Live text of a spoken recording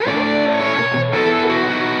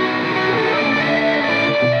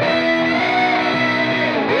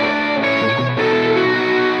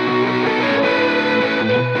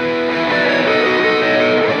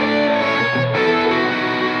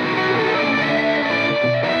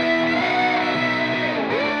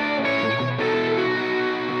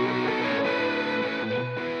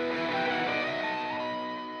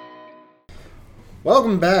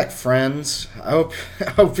Welcome back, friends. I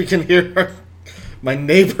hope you can hear my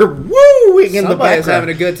neighbor wooing in the background. Somebody's having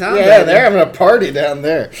a good time. Yeah, they're having a party down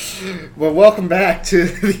there. Well, welcome back to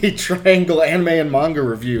the Triangle Anime and Manga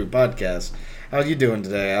Review podcast. How are you doing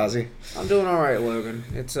today, Ozzy? I'm doing all right, Logan.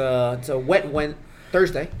 It's a wet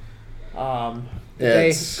Thursday. A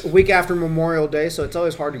week after Memorial Day, so it's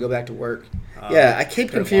always hard to go back to work. I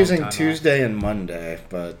keep confusing Tuesday and Monday,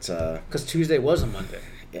 but because Tuesday was a Monday.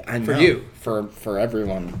 Yeah, I know. For you, for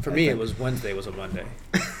everyone. For me, it was Wednesday was a Monday.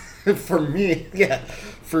 For me, yeah.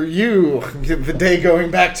 For you, the day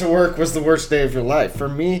going back to work was the worst day of your life. For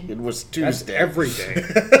me, it was Tuesday. That's every day.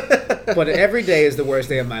 But every day is the worst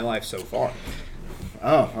day of my life so far.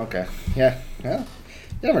 Oh, okay. Yeah. You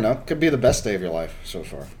never know. Could be the best day of your life so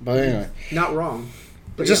far. But anyway. Not wrong.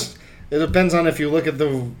 But it depends on if you look at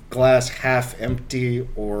the glass half empty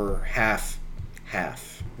or half,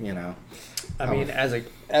 you know. I mean,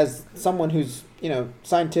 as someone who's,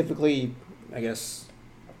 scientifically, I guess,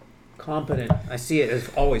 competent, I see it as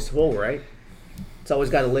always full, right? It's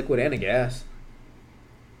always got a liquid and a gas.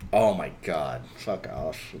 Oh my God! Fuck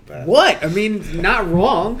off with that. What? I mean, not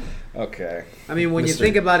wrong. Okay. I mean, when you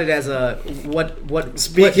think about it as a what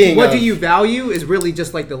do you value is really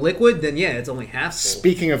just like the liquid, then yeah, it's only half full.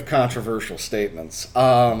 Speaking of controversial statements, it's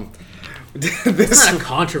not a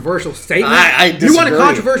controversial statement. I disagree. You want a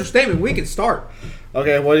controversial statement? We can start.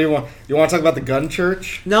 Okay, what do you want? You want to talk about the gun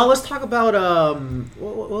church? No, let's talk about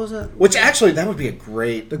what was that? Which actually, that would be a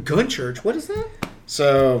great. The gun church. What is that?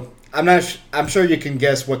 So I'm sure you can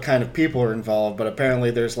guess what kind of people are involved, but apparently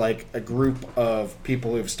there's like a group of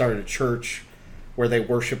people who've started a church where they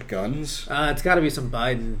worship guns. It's got to be some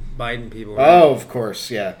Biden people. Right? Oh, of course,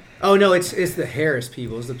 yeah. Oh no, it's the Harris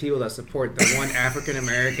people. It's the people that support the one African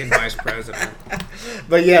American vice president.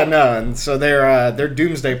 But yeah, no, and so they're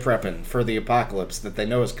doomsday prepping for the apocalypse that they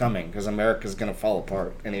know is coming because America's going to fall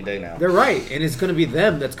apart any day now. They're right, and it's going to be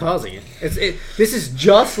them that's causing it. This is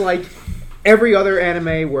just like every other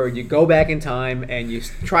anime where you go back in time and you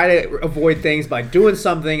try to avoid things by doing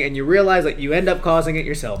something, and you realize that you end up causing it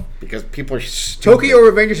yourself. Because people are stupid. Tokyo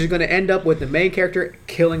Revengers is going to end up with the main character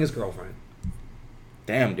killing his girlfriend.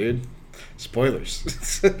 Damn, dude. Spoilers.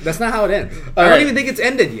 That's not how it ends. I don't even think it's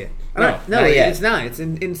ended yet. No, it's not. It's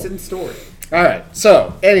in story. All right.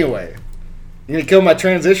 So, anyway. You gonna kill my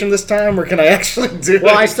transition this time, or can I actually do it?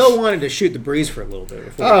 Well, I still wanted to shoot the breeze for a little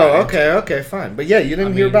bit. Oh, okay, fine. But yeah, you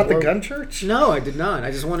didn't hear about the gun church? No, I did not.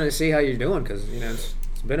 I just wanted to see how you're doing, because, it's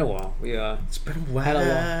been a while. It's been a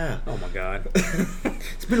while. Oh, my God.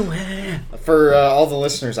 It's been a while. For all the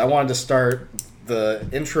listeners, I wanted to start the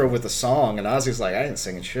intro with a song, and Ozzy's like, I ain't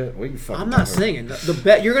singing shit. What are you fucking I'm not singing. The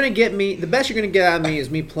best you're gonna get out of me is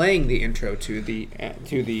me playing the intro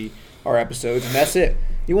to our episodes, and that's it.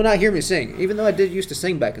 You will not hear me sing, even though I did used to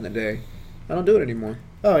sing back in the day. I don't do it anymore.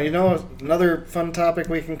 Oh, another fun topic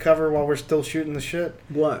we can cover while we're still shooting the shit?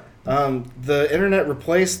 What? The internet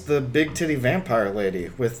replaced the big titty vampire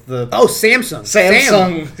lady with the... Oh, Samsung.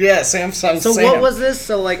 Yeah, Samsung. So Sam. What was this?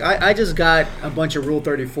 So, I just got a bunch of Rule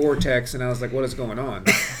 34 texts, and I was like, what is going on?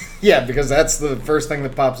 Yeah, because that's the first thing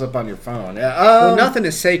that pops up on your phone. Yeah. Well, nothing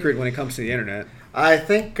is sacred when it comes to the internet. I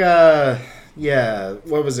think... Yeah,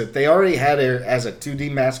 what was it? They already had it as a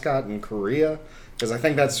 2D mascot in Korea, because I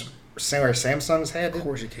think that's where Samsung's had it. Of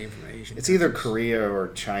course it came from Asia. It's either Korea or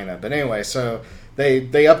China. But anyway, so they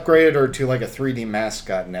upgraded her to like a 3D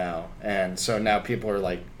mascot now, and so now people are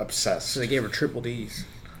like obsessed. So they gave her triple Ds.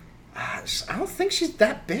 I don't think she's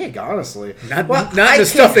that big, honestly. Not the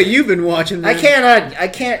stuff that you've been watching. Man. I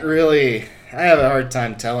can't really... I have a hard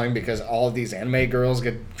time telling because all of these anime girls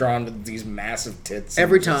get drawn to these massive tits.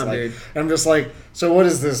 Every time, dude. I'm just like, so what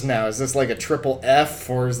is this now? Is this like a triple F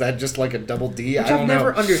or is that just like a double D? Which I've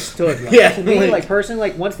never understood. Like, yeah. To me,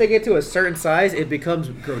 personally, once they get to a certain size, it becomes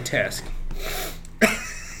grotesque.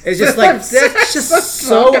 It's just like, that's just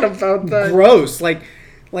so gross. Like,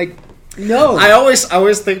 no. I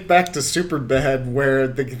always think back to Superbad where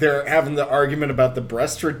they're having the argument about the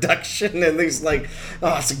breast reduction and he's like,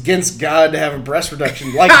 oh, it's against God to have a breast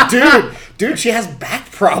reduction. Like, dude, she has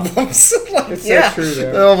back problems. Like, it's so true there.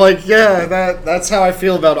 And I'm like, yeah, that's how I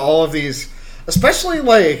feel about all of these, especially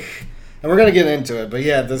like, and we're gonna get into it, but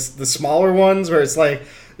yeah, the smaller ones where it's like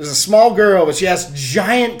there's a small girl but she has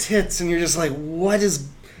giant tits and you're just like, what is?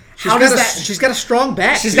 She's got a strong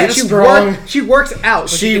back. She works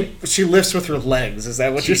out. She lifts with her legs. Is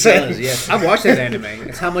that what you're saying? Does, yes. I've watched that anime.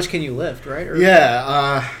 It's how much can you lift, right?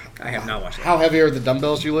 Yeah. I have not watched it. How heavy are the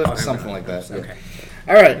dumbbells you lift? Something like that. Okay.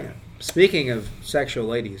 All right. Yeah. Speaking of sexual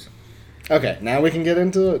ladies. Okay, now we can get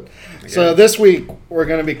into it. So this week we're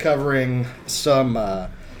going to be covering some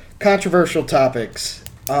controversial topics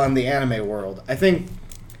on the anime world. I think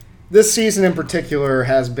this season in particular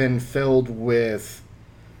has been filled with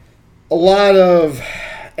a lot of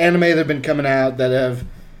anime that have been coming out that have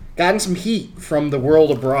gotten some heat from the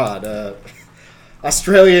world abroad.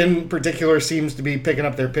 Australia in particular seems to be picking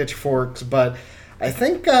up their pitchforks, but I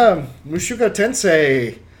think Mushoku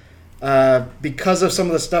Tensei, because of some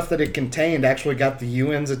of the stuff that it contained, actually got the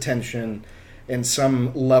UN's attention in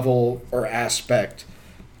some level or aspect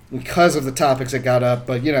because of the topics it got up.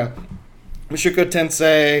 But, Mushoku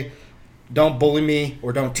Tensei, Don't Bully Me,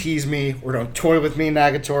 or Don't Tease Me, or Don't Toy With Me,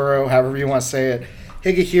 Nagatoro, however you want to say it,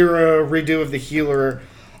 Higehiro, Redo of the Healer,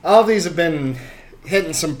 all of these have been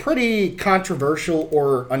hitting some pretty controversial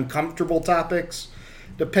or uncomfortable topics,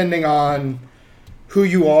 depending on who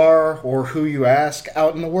you are or who you ask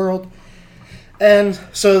out in the world. And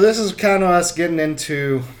so this is kind of us getting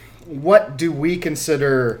into what do we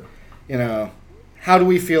consider, how do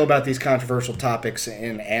we feel about these controversial topics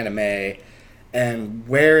in anime, and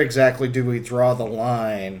where exactly do we draw the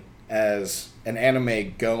line as an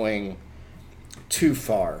anime going too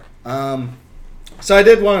far? So I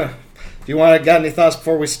did want to... Do you want to got any thoughts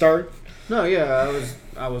before we start? No, yeah,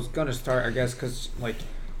 I was gonna start, I guess, because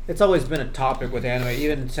it's always been a topic with anime,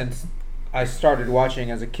 even since I started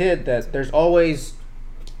watching as a kid. That there's always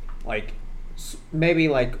maybe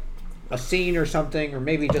a scene or something, or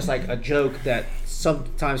maybe just a joke that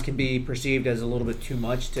sometimes can be perceived as a little bit too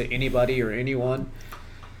much to anybody or anyone.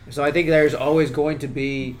 So I think there's always going to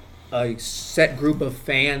be a set group of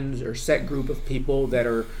fans or set group of people that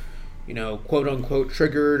are, quote unquote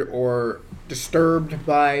triggered or disturbed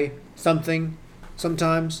by something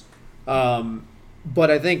sometimes.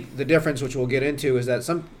 But I think the difference, which we'll get into, is that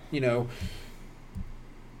some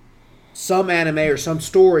anime or some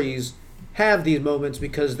stories have these moments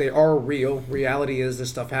because they are real. Reality is this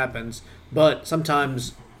stuff happens. But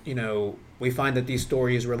sometimes, we find that these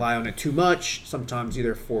stories rely on it too much, sometimes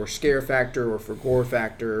either for scare factor or for gore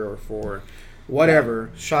factor or for whatever.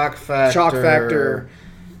 Shock factor.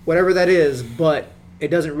 Whatever that is, but it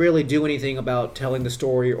doesn't really do anything about telling the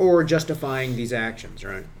story or justifying these actions,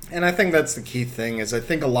 right? And I think that's the key thing, is I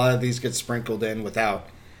think a lot of these get sprinkled in without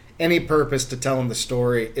any purpose to telling the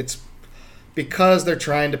story. It's because they're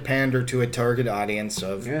trying to pander to a target audience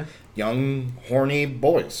of young, horny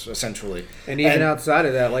boys, essentially. And even outside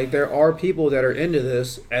of that, there are people that are into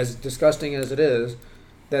this, as disgusting as it is,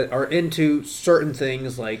 that are into certain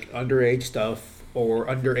things like underage stuff or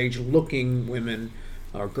underage-looking women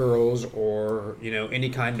or girls, or any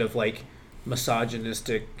kind of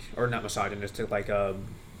misogynistic, or not misogynistic,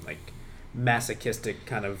 masochistic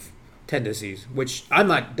kind of tendencies. Which I'm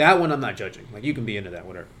not judging. You can be into that,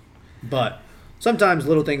 whatever. But sometimes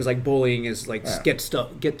little things like bullying is gets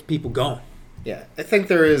people going. Yeah, I think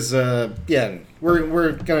there is.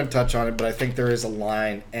 We're gonna touch on it, but I think there is a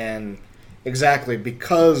line, and exactly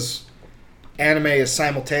because anime is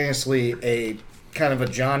simultaneously a kind of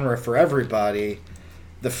a genre for everybody.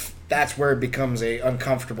 That's where it becomes a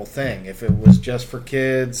uncomfortable thing. If it was just for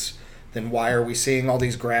kids, then why are we seeing all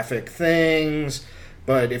these graphic things?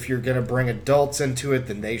 But if you're going to bring adults into it,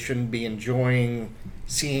 then they shouldn't be enjoying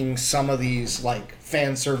seeing some of these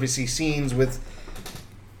fan servicey scenes with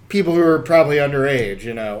people who are probably underage,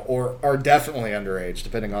 or are definitely underage,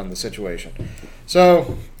 depending on the situation.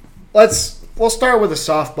 So we'll start with a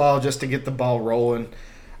softball just to get the ball rolling.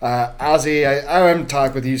 Ozzy, I haven't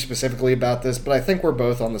talked with you specifically about this, but I think we're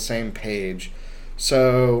both on the same page.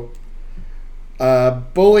 So,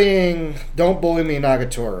 bullying, Don't Bully Me,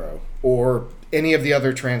 Nagatoro, or any of the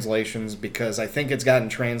other translations, because I think it's gotten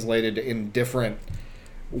translated in different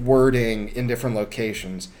wording in different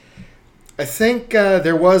locations. I think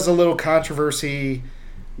there was a little controversy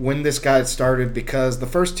when this got started, because the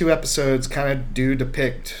first two episodes kind of do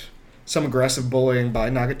depict some aggressive bullying by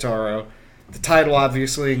Nagatoro. The title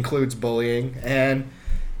obviously includes bullying, and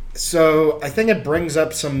so I think it brings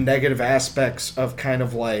up some negative aspects of kind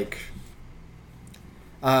of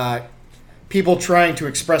people trying to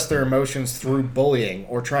express their emotions through bullying,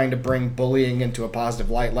 or trying to bring bullying into a positive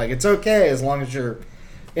light. It's okay as long as you're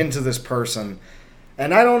into this person.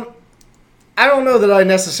 And I don't know that I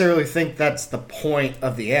necessarily think that's the point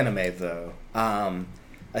of the anime, though.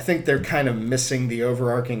 I think they're kind of missing the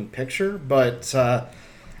overarching picture, but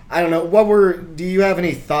I don't know. Do you have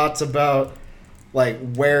any thoughts about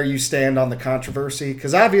where you stand on the controversy?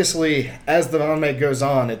 Because obviously, as the anime goes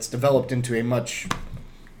on, it's developed into a much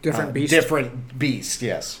different beast. Different beast,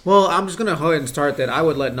 yes. Well, I'm just gonna go ahead and start that. I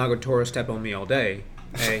would let Nagatoro step on me all day.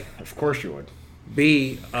 A. Of course you would.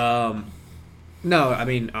 B. No, I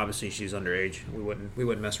mean obviously she's underage. We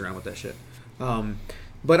wouldn't mess around with that shit.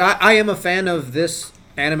 But I am a fan of this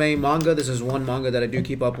anime manga, this is one manga that I do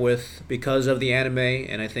keep up with because of the anime,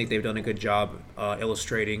 and I think they've done a good job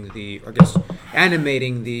illustrating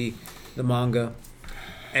animating the manga.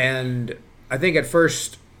 And I think at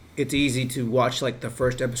first it's easy to watch like the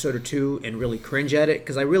first episode or two and really cringe at it,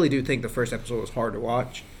 because I really do think the first episode was hard to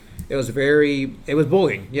watch. It was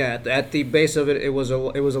bullying. Yeah, at the base of it, it was a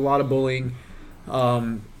lot of bullying,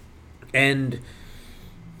 and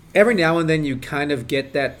every now and then you kind of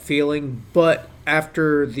get that feeling, but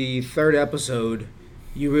after the third episode,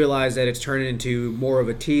 you realize that it's turning into more of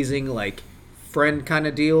a teasing, like, friend kind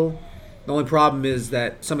of deal. The only problem is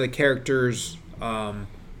that some of the characters,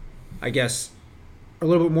 I guess, are a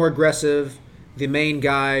little bit more aggressive. The main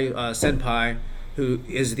guy, Senpai, who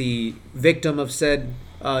is the victim of said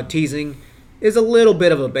teasing, is a little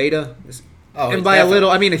bit of a beta. And by a little,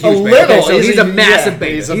 I mean a huge beta. Okay, so he's a massive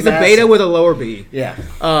beta. He's a beta with a lower B. Yeah.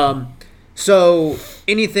 So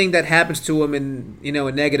anything that happens to him in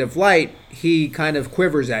a negative light, he kind of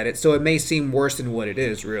quivers at it. So it may seem worse than what it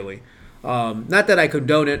is, really. Not that I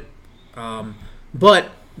condone it,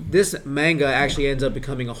 but this manga actually ends up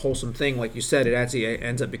becoming a wholesome thing. Like you said, it actually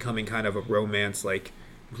ends up becoming kind of a romance, like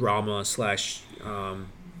drama slash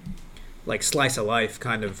like slice of life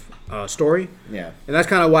kind of story. Yeah. And that's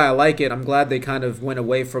kind of why I like it. I'm glad they kind of went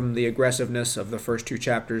away from the aggressiveness of the first two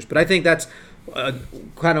chapters. But I think that's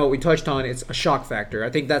kind of what we touched on. It's a shock factor.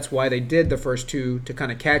 I think that's why they did the first two, to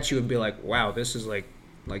kind of catch you and be like, wow, this is like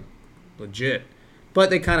legit.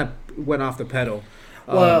 But they kind of went off the pedal.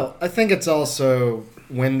 Well, I think it's also,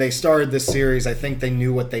 when they started this series, I think they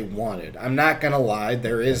knew what they wanted. I'm not going to lie.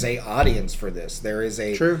 There is a audience for this. There is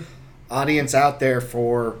a audience out there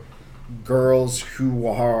for girls who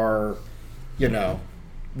are,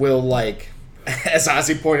 will, like, as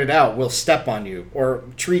Ozzy pointed out, will step on you or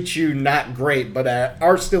treat you not great, but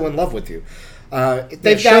are still in love with you.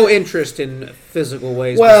 They show interest in physical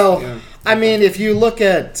ways. Well, I mean, if you look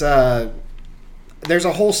at, there's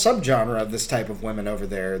a whole subgenre of this type of women over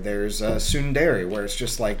there. There's tsundere, where it's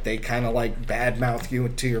just like they kind of like badmouth you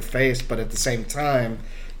to your face, but at the same time,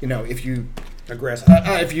 if you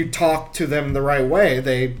if you talk to them the right way,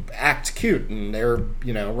 they act cute and they're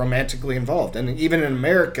romantically involved. And even in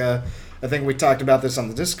America, I think we talked about this on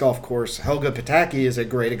the disc golf course. Helga Pataki is a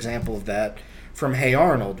great example of that from Hey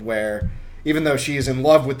Arnold, where even though she is in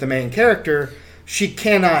love with the main character, she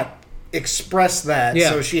cannot express that,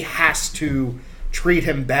 so she has to treat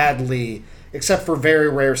him badly, except for very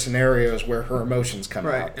rare scenarios where her emotions come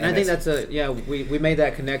out. Right, and I think that's we made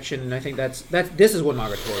that connection, and I think that's this is what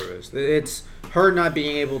Nagatoro is. It's her not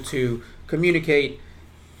being able to communicate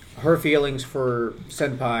her feelings for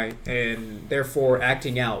Senpai, and therefore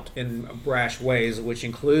acting out in brash ways, which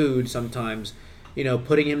include sometimes,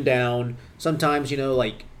 putting him down. Sometimes,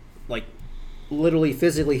 like literally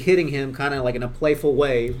physically hitting him, kind of like in a playful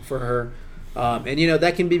way for her, and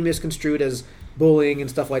that can be misconstrued as bullying and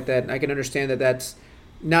stuff like that. And I can understand that that's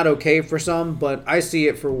not okay for some, but I see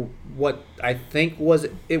it for what I think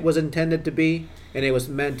it was intended to be, and it was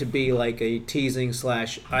meant to be like a teasing /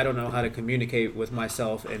 I don't know how to communicate with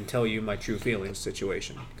myself and tell you my true feelings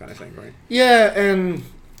situation kind of thing, right? Yeah, and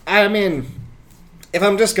I mean, if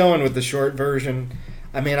I'm just going with the short version,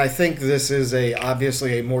 I mean, I think this is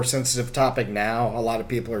obviously a more sensitive topic now. A lot of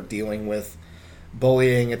people are dealing with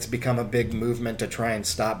bullying. It's become a big movement to try and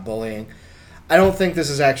stop bullying. I don't think this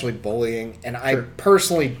is actually bullying, and I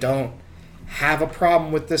personally don't have a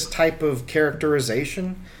problem with this type of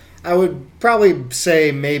characterization. I would probably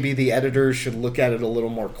say maybe the editors should look at it a little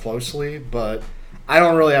more closely, but I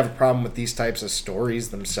don't really have a problem with these types of stories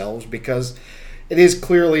themselves, because it is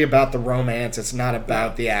clearly about the romance. It's not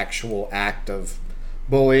about the actual act of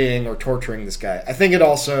bullying or torturing this guy. I think it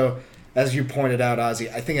also, as you pointed out,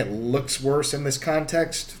 Ozzy, I think it looks worse in this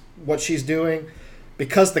context, what she's doing,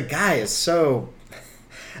 because the guy is so...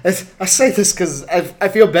 I say this because I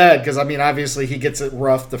feel bad, because, I mean, obviously he gets it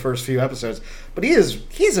rough the first few episodes, but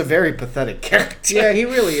he's a very pathetic character. Yeah, he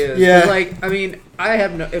really is. Yeah. Like, I mean, I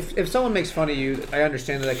have no... If someone makes fun of you, I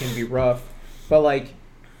understand that can be rough, but, like,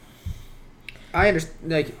 I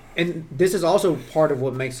understand, like, and this is also part of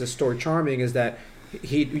what makes this story charming, is that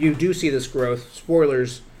you do see this growth.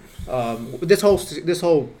 Spoilers. This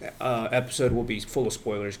whole episode will be full of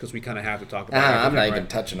spoilers, because we kind of have to talk about it. I'm not even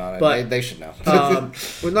touching on it. But they should know.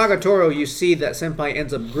 With Nagatoro, you see that Senpai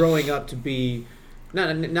ends up growing up to be,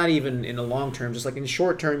 not even in the long term, just like in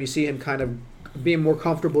short term, you see him kind of being more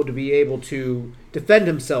comfortable to be able to defend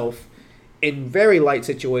himself in very light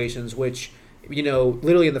situations, which,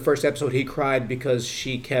 literally in the first episode, he cried because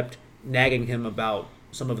she kept nagging him about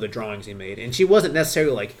some of the drawings he made. And she wasn't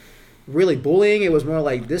necessarily, like, really bullying. It was more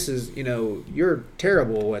like, this is, you're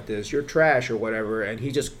terrible at this, you're trash or whatever, and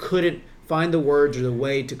he just couldn't find the words or the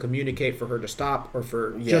way to communicate for her to stop or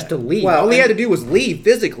for just to leave. Well, all he had to do was leave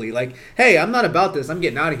physically. Like, hey, I'm not about this. I'm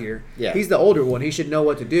getting out of here. Yeah. He's the older one. He should know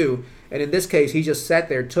what to do. And in this case, he just sat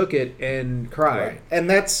there, took it, and cried. Right. And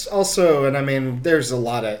that's also, and I mean, there's a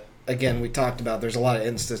lot of, again, we talked about, there's a lot of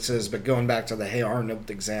instances, but going back to the Hey Arnold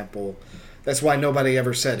example, that's why nobody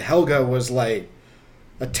ever said Helga was like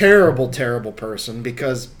a terrible, terrible person,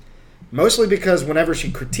 mostly because whenever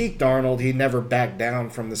she critiqued Arnold, he never backed down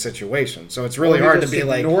from the situation. So it's really hard to be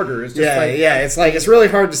like, her. It's just it's really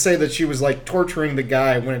hard to say that she was like torturing the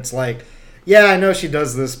guy when it's like, yeah, I know she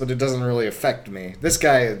does this, but it doesn't really affect me. This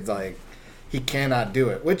guy is like, he cannot do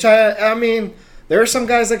it. Which I mean, there are some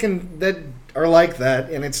guys that are like that,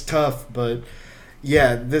 and it's tough. But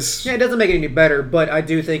yeah, it doesn't make it any better, but I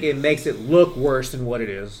do think it makes it look worse than what it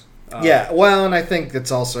is. And I think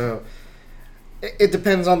it's also, it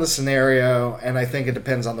depends on the scenario, and I think it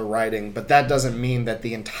depends on the writing, but that doesn't mean that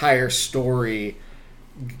the entire story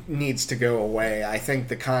needs to go away. I think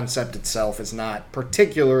the concept itself is not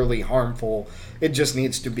particularly harmful. It just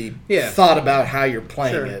needs to be thought about how you're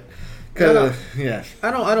playing it.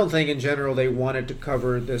 I don't think in general they wanted to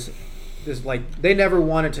cover this like, they never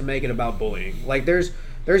wanted to make it about bullying. Like, there's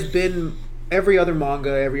been every other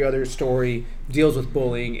manga, every other story deals with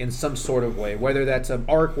bullying in some sort of way. Whether that's an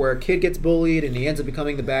arc where a kid gets bullied and he ends up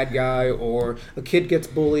becoming the bad guy, or a kid gets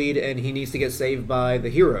bullied and he needs to get saved by the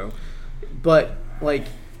hero. But, like,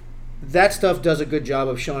 that stuff does a good job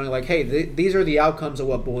of showing, like, hey, these are the outcomes of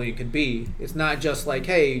what bullying could be. It's not just like,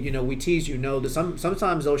 hey, we tease you. No,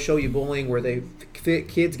 sometimes they'll show you bullying where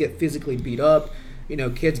kids get physically beat up.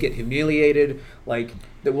 Kids get humiliated. Like,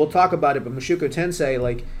 we'll talk about it, but Mushoku Tensei,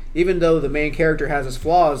 like, even though the main character has his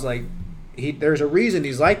flaws, like, there's a reason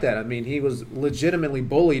he's like that. I mean, he was legitimately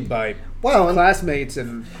bullied by classmates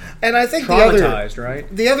and I think traumatized, right?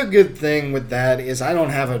 The other good thing with that is I don't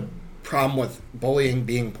have a problem with bullying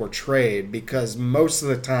being portrayed, because most of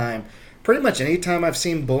the time, pretty much any time I've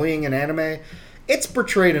seen bullying in anime, it's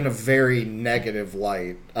portrayed in a very negative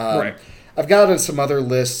light. Right. I've got some other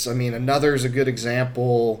lists. I mean, Another is a good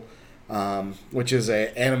example, which is an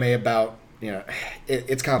anime about,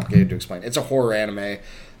 it's complicated to explain. It's a horror anime.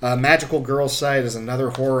 Magical Girl Sight is another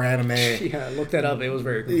horror anime. Yeah, I looked that up. It was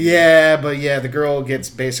very cool. Yeah, but the girl gets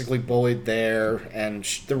basically bullied there, and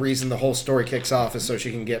the reason the whole story kicks off is so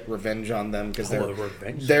she can get revenge on them, because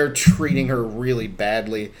they're treating her really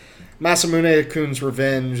badly. Masamune-kun's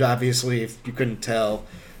revenge, obviously, if you couldn't tell,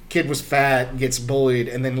 kid was fat, gets bullied,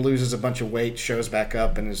 and then loses a bunch of weight, shows back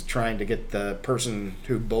up, and is trying to get the person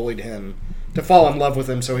who bullied him to fall in love with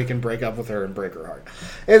him so he can break up with her and break her heart.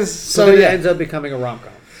 So it ends up becoming a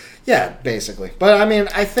rom-com. Yeah, basically. But, I mean,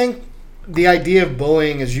 I think the idea of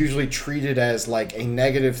bullying is usually treated as, like, a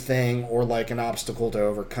negative thing or, like, an obstacle to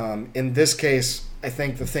overcome. In this case, I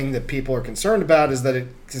think the thing that people are concerned about is that it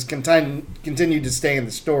has continued to stay in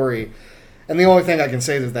the story. And the only thing I can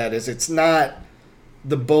say to that is it's not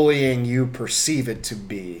the bullying you perceive it to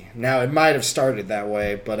be. Now, it might have started that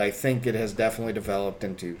way, but I think it has definitely developed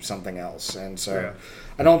into something else. And so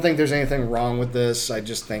I don't think there's anything wrong with this. I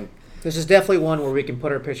just think this is definitely one where we can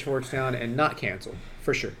put our pitchforks down and not cancel,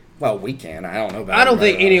 for sure. Well, we can. I don't know about I don't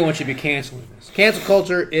think anyone should be canceling this. Cancel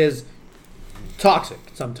culture is toxic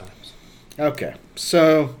sometimes. Okay,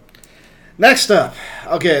 so next up.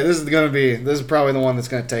 Okay, this is probably the one that's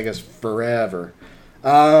going to take us forever.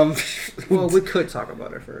 Well, we could talk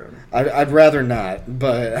about it forever. I'd rather not,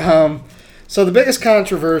 but so the biggest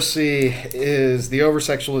controversy is the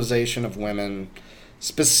over-sexualization of women,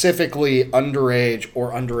 specifically underage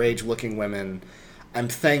or underage-looking women. I'm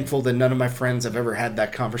thankful that none of my friends have ever had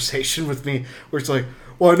that conversation with me, where it's like,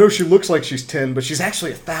 well, I know she looks like she's 10, but she's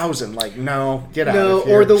actually 1,000. Like, no, get out of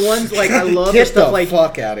here. Or the ones, like, I love get stuff the like,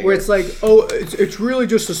 fuck out of where here. it's like, oh, it's really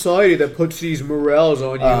just society that puts these morels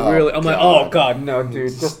on you. Really, I'm like, oh god, no,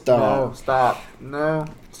 dude, just no, stop,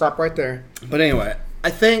 stop right there. But anyway,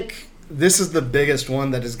 I think this is the biggest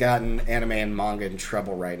one that has gotten anime and manga in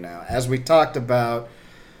trouble right now. As we talked about,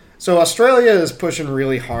 so Australia is pushing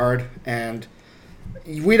really hard, and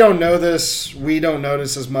we don't know this. We don't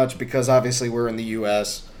notice as much because obviously we're in the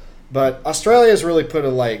U.S., but Australia has really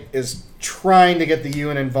is trying to get the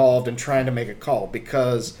UN involved and trying to make a call,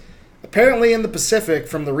 because apparently in the Pacific,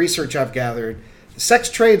 from the research I've gathered, sex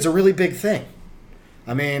trade's a really big thing.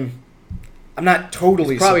 I mean, I'm not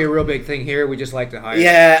totally... It's probably a real big thing here. We just like to hide it.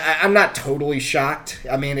 Yeah, I'm not totally shocked.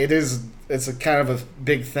 I mean, it's a kind of a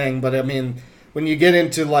big thing, but I mean, when you get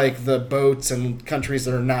into like the boats and countries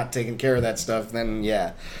that are not taking care of that stuff, then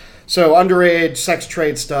yeah. So underage sex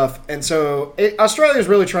trade stuff, and so Australia is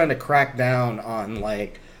really trying to crack down on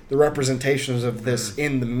like the representations of this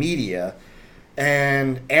in the media,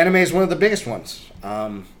 and anime is one of the biggest ones.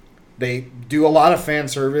 They do a lot of fan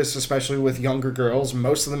service, especially with younger girls.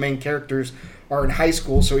 Most of the main characters are in high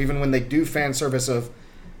school, so even when they do fan service of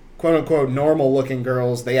quote-unquote normal-looking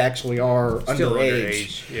girls, they actually are Still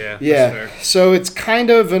underage. Yeah. Yeah, so it's kind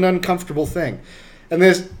of an uncomfortable thing.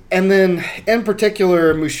 And then, in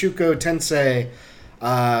particular, Mushoku Tensei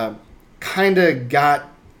kind of got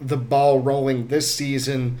the ball rolling this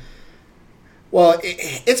season. Well,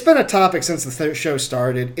 it's been a topic since the show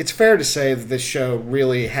started. It's fair to say that this show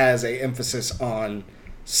really has an emphasis on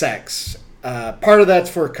sex. Part of that's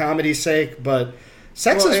for comedy's sake, but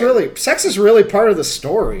sex is really part of the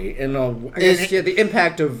story. I guess the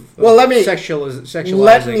impact of sexualizing.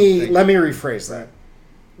 Let me rephrase that.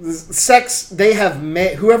 Sex, they have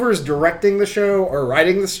made, whoever is directing the show or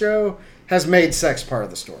writing the show has made sex part of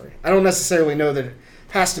the story. I don't necessarily know that it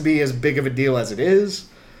has to be as big of a deal as it is,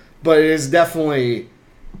 but it has definitely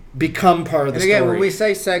become part of the story. And again, when we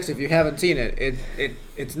say sex, if you haven't seen it,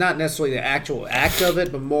 it's not necessarily the actual act of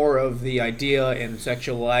it, but more of the idea in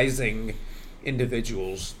sexualizing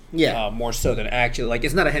individuals. Yeah. More so than actually, like,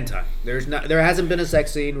 it's not a hentai. There hasn't been a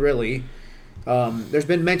sex scene really. There's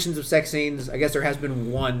been mentions of sex scenes. I guess there has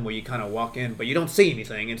been one where you kind of walk in, but you don't see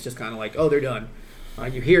anything. It's just kind of like, oh, they're done.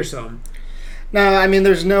 You hear some. No, I mean,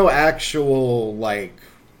 there's no actual, like,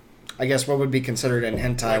 I guess what would be considered in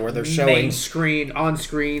hentai where they're showing... on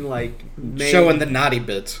screen, like... showing the naughty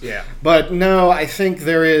bits. Yeah. But no, I think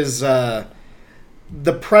there is the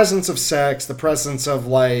presence of sex, the presence of,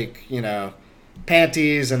 like, you know,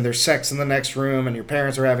 panties, and there's sex in the next room, and your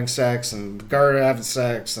parents are having sex, and the guard are having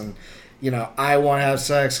sex, and... You know, I want to have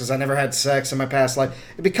sex because I never had sex in my past life.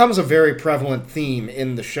 It becomes a very prevalent theme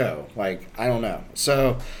in the show. Like, I don't know.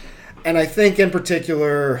 So, and I think in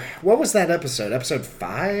particular, what was that episode? Episode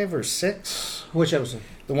 5 or 6? Which episode?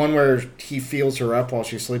 The one where he feels her up while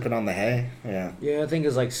she's sleeping on the hay? Yeah. Yeah, I think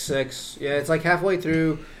it's like 6. Yeah, it's like halfway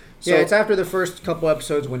through. Yeah, it's after the first couple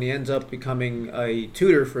episodes when he ends up becoming a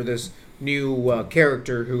tutor for this new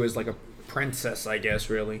character who is like a princess, I guess,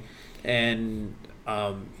 really. And...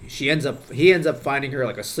 he ends up finding her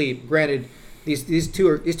like asleep. Granted, these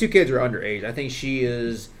two kids are underage. I think she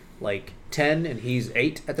is like 10 and he's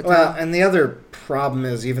 8 at the time. Well, and the other problem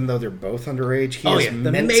is even though they're both underage,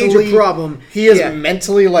 the major problem. He is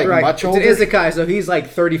mentally like much older. It's Isekai, so he's like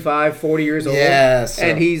 35, 40 years old. Yeah,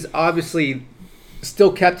 and he's obviously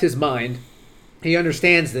still kept his mind. He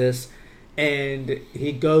understands this, and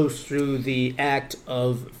he goes through the act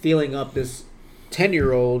of feeling up this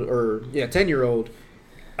 10-year-old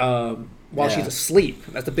while she's asleep.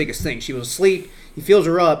 That's the biggest thing. She was asleep. He feels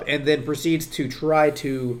her up and then proceeds to try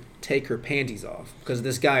to take her panties off because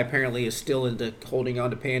this guy apparently is still into holding on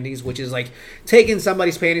to panties, which is like taking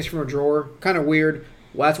somebody's panties from a drawer. Kind of weird.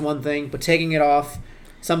 Well, that's one thing, but taking it off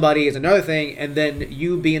somebody is another thing, and then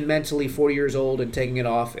you being mentally 40 years old and taking it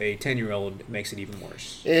off a 10-year-old makes it even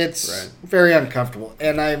worse. It's very uncomfortable.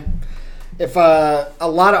 And If a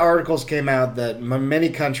lot of articles came out that many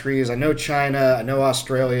countries, I know China, I know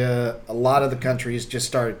Australia, a lot of the countries just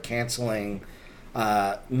started canceling,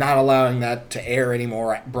 not allowing that to air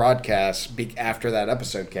anymore broadcasts after that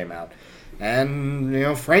episode came out. And, you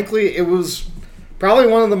know, frankly, it was probably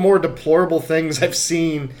one of the more deplorable things I've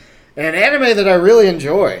seen in an anime that I really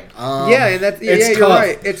enjoy. You're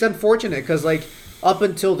right. It's unfortunate because, like, up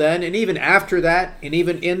until then, and even after that, and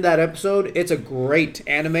even in that episode, it's a great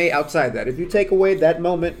anime outside that. If you take away that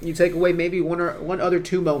moment, you take away maybe one other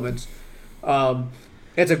 2 moments,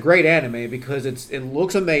 it's a great anime because it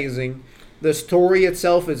looks amazing. The story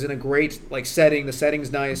itself is in a great setting. The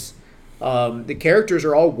setting's nice. The characters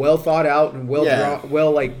are all well thought out and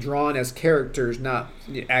drawn as characters, not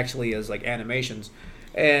actually as like animations.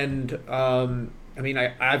 And I mean,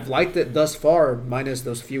 I've liked it thus far, minus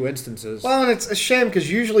those few instances. Well, and it's a shame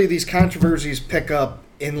because usually these controversies pick up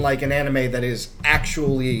in like an anime that is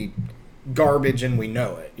actually garbage and we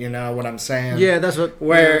know it. You know what I'm saying? Yeah, that's what.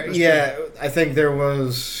 I think there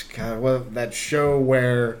was that show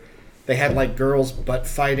where they had like girls butt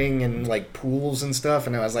fighting in like pools and stuff,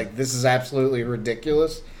 and I was like, this is absolutely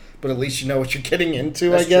ridiculous. But at least you know what you're getting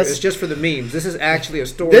into, I guess. True. It's just for the memes. This is actually a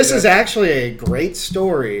story. This is actually a great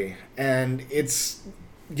story, and it's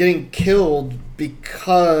getting killed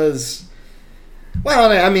because...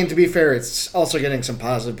 Well, I mean, to be fair, it's also getting some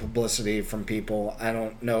positive publicity from people. I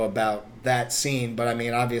don't know about that scene, but I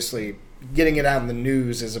mean, obviously, getting it out in the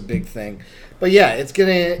news is a big thing. But yeah, it's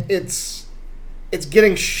getting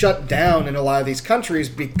shut down in a lot of these countries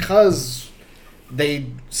because...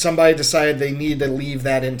 somebody decided they need to leave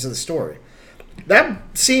that into the story.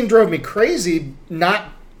 That scene drove me crazy, not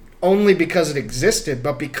only because it existed,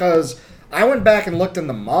 but because I went back and looked in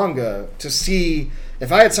the manga to see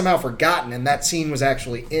if I had somehow forgotten and that scene was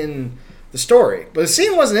actually in the story. But the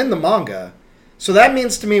scene wasn't in the manga, so that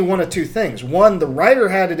means to me one of two things. One, the writer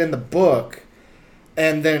had it in the book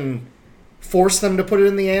and then forced them to put it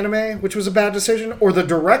in the anime, which was a bad decision, or the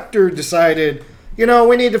director decided,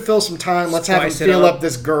 we need to fill some time. Let's have him feel up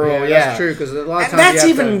this girl. Yeah, that's true, because a lot of times that's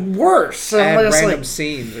even worse. So add random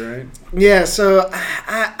scenes, right? Yeah, so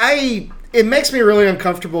it makes me really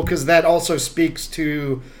uncomfortable because that also speaks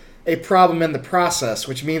to a problem in the process,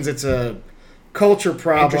 which means it's a culture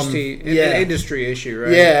problem. An industry issue,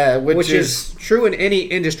 right? Yeah, which is true in any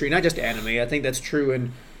industry, not just anime. I think that's true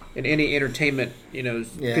in any entertainment,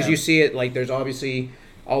 because you see it, like, there's obviously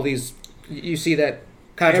all these, you see that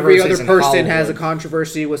every other person has a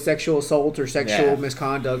controversy with sexual assault or sexual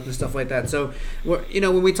misconduct and stuff like that. So,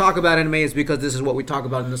 when we talk about anime, it's because this is what we talk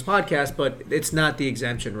about in this podcast, but it's not the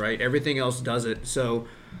exemption, right? Everything else does it. So,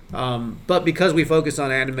 but because we focus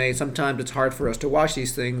on anime, sometimes it's hard for us to watch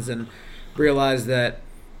these things and realize that,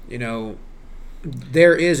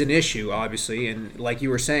 there is an issue, obviously, and like you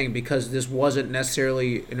were saying, because this wasn't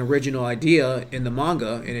necessarily an original idea in the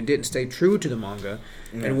manga, and it didn't stay true to the manga,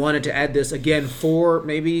 and wanted to add this again for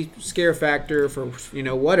maybe scare factor, for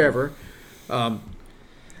whatever.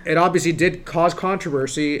 It obviously did cause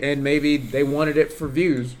controversy, and maybe they wanted it for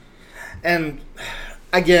views. And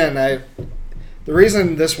again, the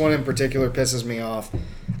reason this one in particular pisses me off,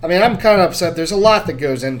 I mean, I'm kind of upset. There's a lot that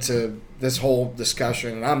goes into this whole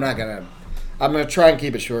discussion, and I'm going to try and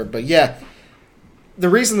keep it short. But yeah, the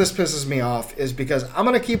reason this pisses me off is because I'm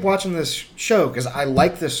going to keep watching this show because I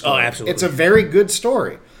like this story. Oh, absolutely. It's a very good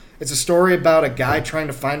story. It's a story about a guy trying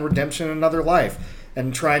to find redemption in another life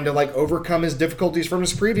and trying to, like, overcome his difficulties from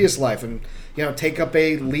his previous life and, take up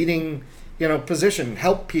a leading, position,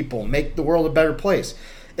 help people, make the world a better place.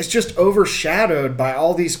 It's just overshadowed by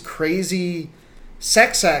all these crazy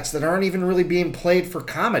sex acts that aren't even really being played for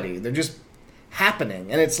comedy. They're just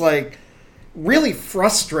happening. And it's, like, really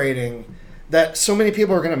frustrating that so many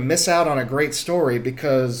people are going to miss out on a great story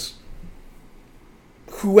because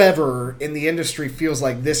whoever in the industry feels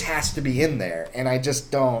like this has to be in there, and I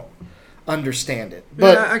just don't understand it.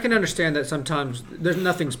 But I can understand that sometimes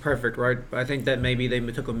nothing's perfect, right? I think that maybe they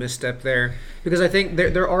took a misstep there because I think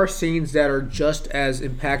there are scenes that are just as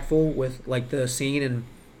impactful with, like, the scene and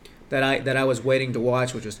that I was waiting to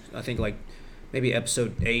watch, which is, I think, like, maybe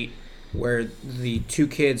episode 8, where the two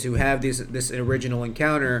kids who have this original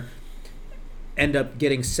encounter end up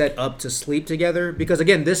getting set up to sleep together. Because,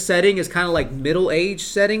 again, this setting is kind of like middle-aged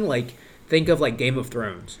setting. Like, think of, like, Game of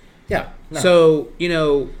Thrones. Yeah. No. So,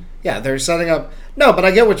 yeah, they're setting up... No, but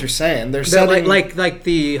I get what you're saying. They're setting... Like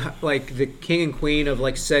the king and queen of,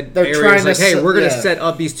 like, said areas. Like, hey, we're going to set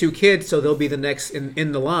up these two kids so they'll be the next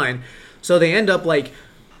in the line. So they end up, like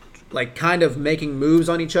kind of making moves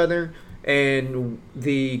on each other. And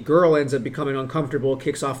the girl ends up becoming uncomfortable,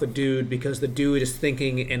 kicks off the dude because the dude is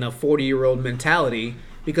thinking in a 40-year-old mentality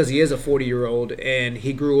because he is a 40-year-old and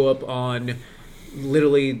he grew up on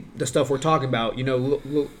literally the stuff we're talking about,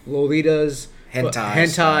 Lolitas,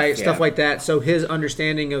 hentai stuff like that. So his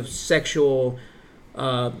understanding of sexual,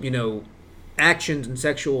 actions and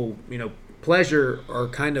sexual, pleasure are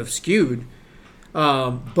kind of skewed.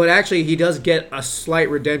 But actually, he does get a slight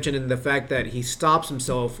redemption in the fact that he stops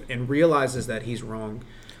himself and realizes that he's wrong.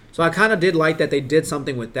 So I kind of did like that they did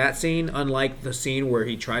something with that scene, unlike the scene where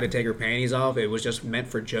he tried to take her panties off. It was just meant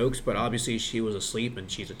for jokes, but obviously she was asleep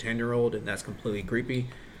and she's a 10-year-old, and that's completely creepy.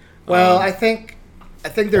 Well, I think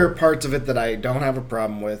there are parts of it that I don't have a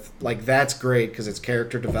problem with. Like, that's great because it's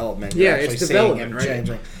character development. Yeah, it's development, right?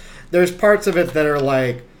 Changing. There's parts of it that are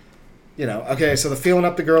like, okay, so the feeling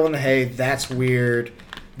up the girl in the hay, that's weird.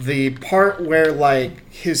 The part where,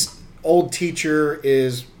 like, his old teacher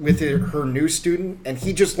is with her new student, and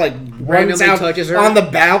he just, like, runs out touches her on the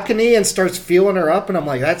balcony and starts feeling her up, and I'm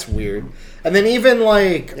like, that's weird. And then even,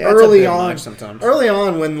 like, early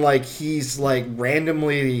on when, like, he's, like,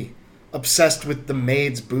 randomly obsessed with the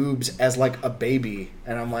maid's boobs as, like, a baby,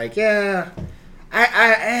 and I'm like, yeah,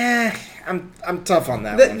 I'm tough on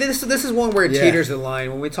that one. This is one where it teeters the line.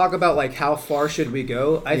 When we talk about, like, how far should we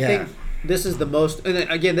go, I think this is the most... And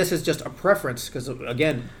again, this is just a preference because,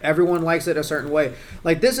 again, everyone likes it a certain way.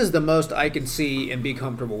 Like, this is the most I can see and be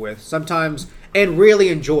comfortable with sometimes and really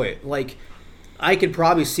enjoy it. Like, I could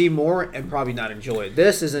probably see more and probably not enjoy it.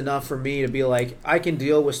 This is enough for me to be like, I can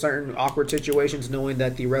deal with certain awkward situations knowing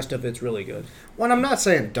that the rest of it's really good. Well, I'm not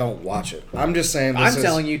saying don't watch it. I'm just saying I'm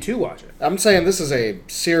telling you to watch it. I'm saying this is a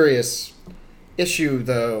serious issue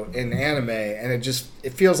though in anime, and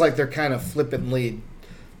it feels like they're kind of flippantly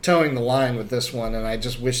towing the line with this one, and I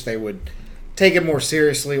just wish they would take it more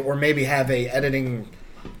seriously, or maybe have a editing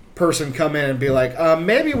person come in and be like,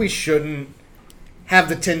 maybe we shouldn't have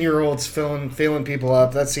the 10-year-olds feeling people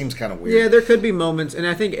up. That seems kind of weird. Yeah, there could be moments, and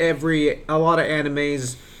I think a lot of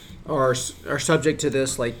animes are subject to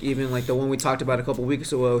this. Like even like the one we talked about a couple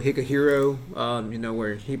weeks ago, Higehiro,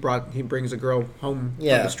 where he brings a girl home from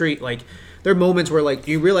the street. Like there are moments where like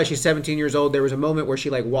you realize she's 17 years old. There was a moment where she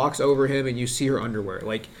like walks over him and you see her underwear.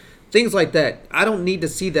 Like things like that. I don't need to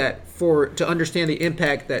see that to understand the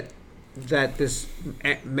impact that this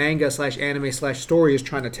manga / anime / story is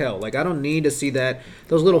trying to tell. Like I don't need to see that.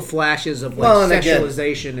 Those little flashes of like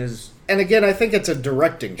sexualization is. And again, I think it's a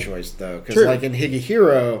directing choice though, because like in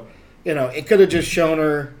Higehiro, it could have just shown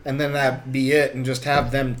her and then that be it, and just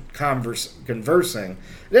have them conversing.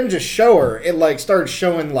 It didn't just show her. It like started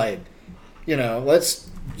showing like, let's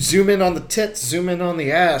zoom in on the tits, zoom in on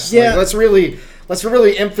the ass. Yeah. Like, let's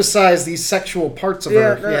really emphasize these sexual parts of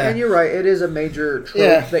her. Yeah, and you're right. It is a major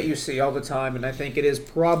trope that you see all the time, and I think it is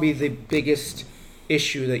probably the biggest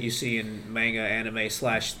issue that you see in manga, anime /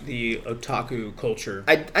 the otaku culture.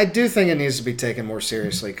 I do think it needs to be taken more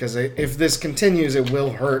seriously, because if this continues, it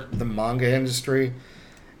will hurt the manga industry,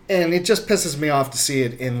 and it just pisses me off to see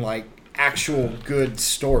it in like actual good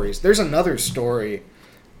stories. There's another story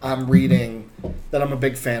I'm reading that I'm a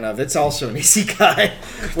big fan of. It's also an isekai,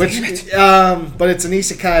 but it's an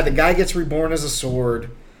isekai. The guy gets reborn as a sword.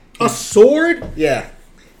 A sword? Yeah,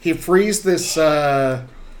 he frees this.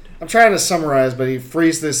 I'm trying to summarize, but he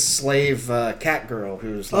frees this slave cat girl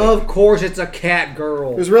who's like, of course it's a cat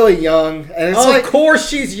girl. Who's really young, and it's of course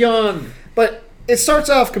she's young. But it starts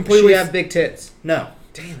off completely. She have big tits. No.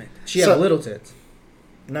 Damn it. She have little tits.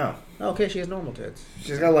 No. Okay, she has normal tits.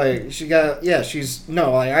 She's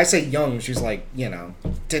no, like I say young, she's like,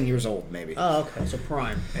 10 years old maybe. Oh, okay. So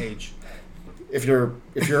prime age. If you're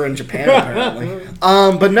in Japan apparently.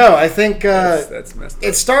 But no, I think that's messed up.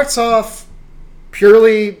 It starts off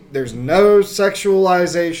purely, there's no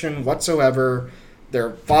sexualization whatsoever.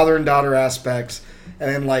 They're father and daughter aspects, and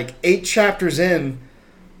then like 8 chapters in,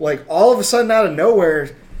 like all of a sudden out of nowhere,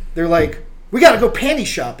 they're like, we gotta go panty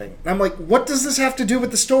shopping. And I'm like, what does this have to do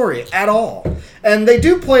with the story at all? And they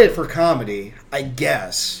do play it for comedy, I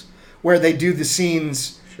guess, where they do the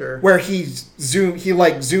scenes where he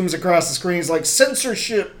zooms across the screen. He's like,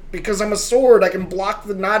 censorship, because I'm a sword, I can block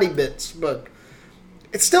the naughty bits. But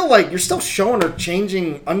it's still like, you're still showing her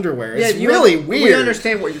changing underwear. It's really weird. We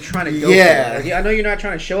understand what you're trying to go for. Like, I know you're not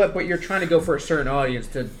trying to show it, but you're trying to go for a certain audience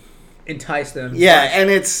to entice them. Yeah, and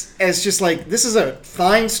it's just like, this is a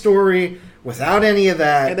fine story without any of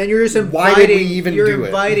that. And then you're just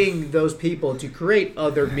inviting those people to create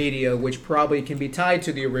other media, which probably can be tied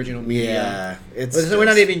to the original media. Yeah, so we're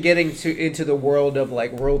not even getting into the world of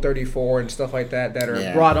like Rule 34 and stuff like that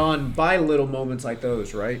are brought on by little moments like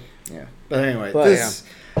those, right? Yeah. But anyway,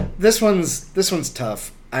 this one's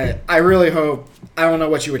tough. I really hope. I don't know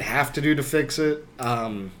what you would have to do to fix it.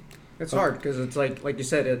 It's hard because it's like you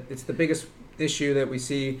said, it's the biggest issue that we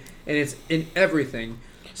see, and it's in everything.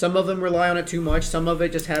 Some of them rely on it too much. Some of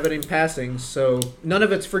it just have it in passing. So none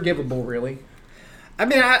of it's forgivable, really. I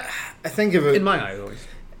mean, I think of it in my eyes, at least.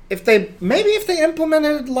 If they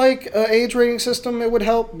implemented like an age rating system, it would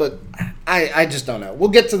help. But I just don't know. We'll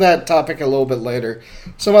get to that topic a little bit later.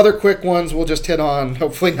 Some other quick ones we'll just hit on.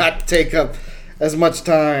 Hopefully, not take up as much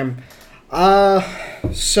time.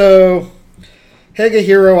 So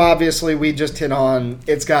Higehiro, obviously, we just hit on.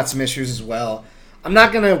 It's got some issues as well. I'm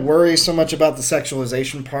not going to worry so much about the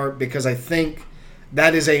sexualization part, because I think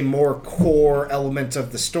that is a more core element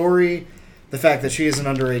of the story. The fact that she is an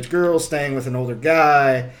underage girl staying with an older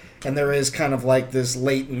guy, and there is kind of like this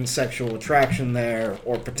latent sexual attraction there,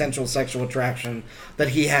 or potential sexual attraction that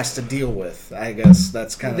he has to deal with. I guess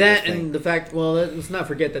that's kind of that, the thing. and the fact. Well, let's not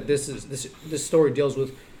forget that this story deals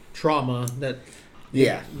with trauma that.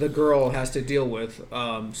 Yeah, the girl has to deal with.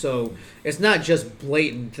 So it's not just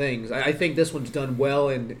blatant things. I think this one's done well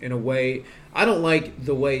in a way. I don't like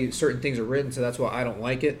the way certain things are written, so that's why I don't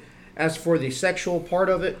like it. As for the sexual part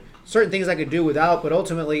of it, certain things I could do without, but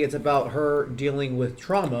ultimately it's about her dealing with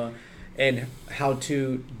trauma and how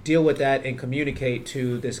to deal with that and communicate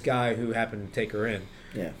to this guy who happened to take her in.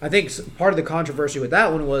 Yeah, I think part of the controversy with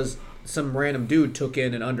that one was some random dude took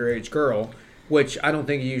in an underage girl, which I don't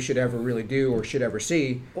think you should ever really do or should ever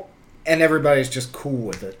see. And everybody's just cool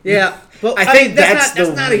with it. Yeah, but I think that's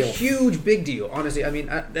not a huge big deal, honestly. I mean,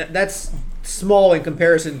 that's small in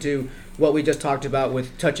comparison to what we just talked about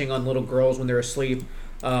with touching on little girls when they're asleep.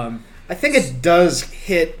 I think it does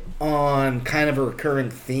hit on kind of a recurring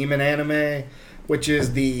theme in anime, which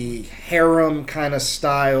is the harem kind of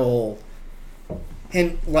style.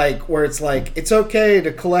 And like where it's like it's okay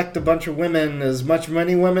to collect a bunch of women, as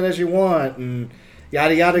many women as you want, and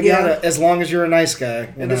yada yada yada, as long as you're a nice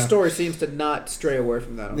guy. And this story seems to not stray away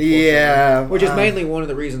from that. Yeah, which is mainly one of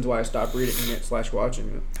the reasons why I stopped reading it /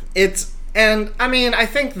 watching it. I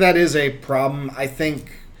think that is a problem.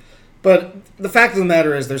 But the fact of the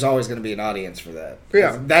matter is, there's always going to be an audience for that.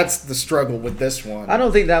 Yeah, that's the struggle with this one. I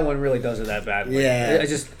don't think that one really does it that badly. Yeah,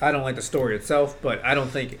 I don't like the story itself, but I don't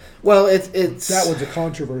think. Well, it's that one's a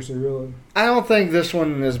controversy, really. I don't think this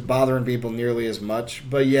one is bothering people nearly as much,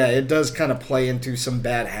 but yeah, it does kind of play into some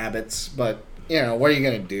bad habits. But what are you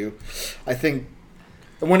going to do? I think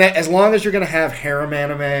as long as you're going to have harem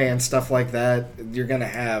anime and stuff like that, you're going to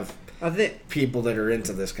have. I think people that are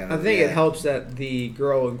into this kind of. I think it helps that the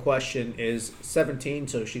girl in question is 17,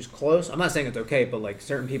 so she's close. I'm not saying it's okay, but like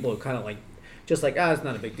certain people are kind of like, just like it's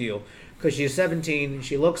not a big deal because she's 17.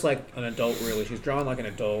 She looks like an adult, really. She's drawn like an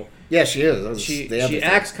adult. Yeah, she is. She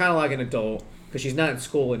acts kind of like an adult because she's not in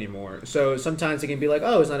school anymore. So sometimes it can be like,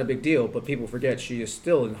 oh, it's not a big deal, but people forget she is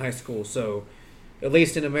still in high school. So at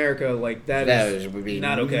least in America, like that would be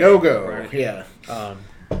not okay. No go. Right? Yeah.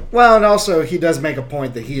 Well, and also he does make a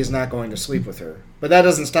point that he is not going to sleep with her, but that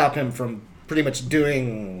doesn't stop him from pretty much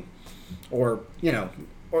doing, or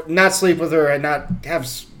not sleep with her and not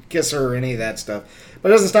kiss her or any of that stuff. But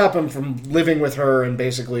it doesn't stop him from living with her and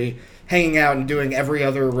basically hanging out and doing every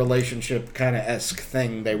other relationship kind of esque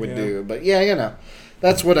thing they would do. But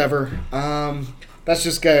that's whatever. That's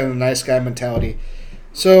just kind of the nice guy mentality.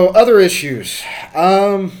 So other issues.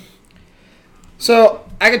 So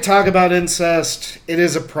I could talk about incest. It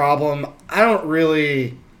is a problem. I don't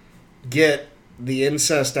really get the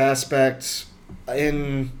incest aspects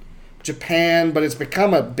in Japan, but it's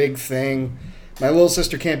become a big thing. My Little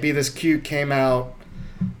Sister Can't Be This Cute came out,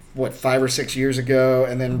 5 or 6 years ago,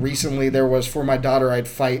 and then recently there was For My Daughter I'd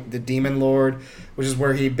Fight the Demon Lord, which is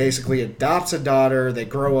where he basically adopts a daughter, they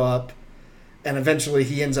grow up, and eventually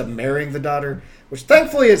he ends up marrying the daughter. Which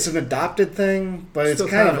thankfully it's an adopted thing, but it's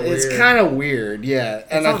kind of weird, yeah.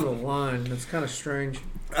 And it's on the line. It's kind of strange.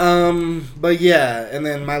 But yeah, and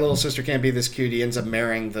then My Little Sister Can't Be This Cute. He ends up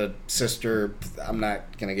marrying the sister. I'm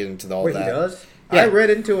not gonna get into all that. Wait, he does? Yeah. I read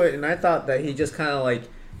into it and I thought that he just kind of like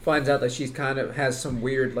finds out that she's kind of has some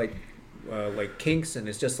weird like kinks, and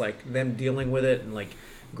it's just like them dealing with it and like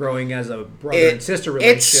growing as a brother and sister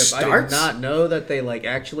relationship. I did not know that they like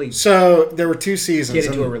actually. So there were 2 seasons. Get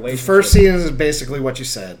into a relationship. The first season is basically what you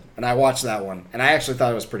said, and I watched that one, and I actually thought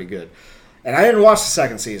it was pretty good. And I didn't watch the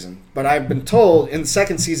second season, but I've been told in the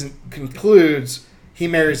second season concludes he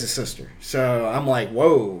marries his sister. So I'm like,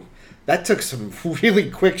 whoa, that took some really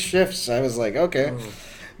quick shifts. I was like, okay,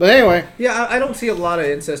 but anyway, yeah, I don't see a lot of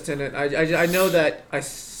incest in it. I know that I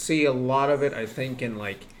see a lot of it. I think in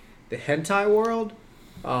like the hentai world.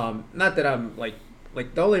 Not that I'm like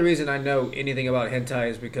the only reason I know anything about hentai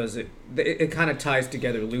is because it kind of ties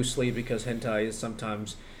together loosely, because hentai is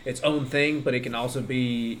sometimes its own thing, but it can also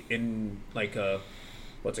be in like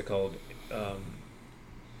what's it called,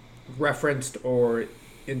 referenced or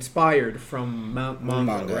inspired from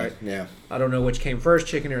manga, right? Yeah. I don't know which came first,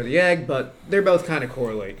 chicken or the egg, but they're both kind of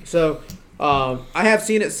correlate. So I have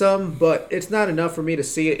seen it some, but it's not enough for me to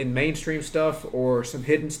see it in mainstream stuff or some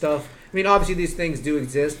hidden stuff. I mean, obviously these things do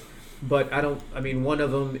exist, but one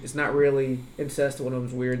of them is not really incest, one of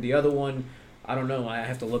them's weird. The other one, I don't know, I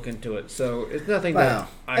have to look into it. So it's nothing that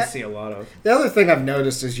I see a lot of. The other thing I've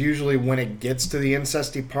noticed is usually when it gets to the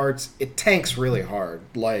incesty parts, it tanks really hard.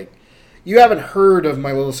 Like, you haven't heard of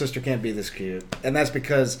My Little Sister Can't Be This Cute, and that's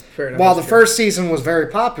because while the first season was very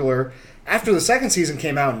popular, after the second season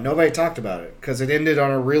came out, nobody talked about it because it ended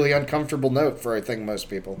on a really uncomfortable note for, I think, most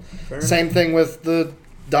people. Same thing with the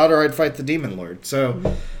Daughter I'd Fight the Demon Lord.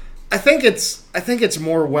 So I think it's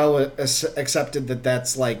more well accepted that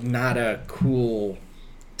that's like not a cool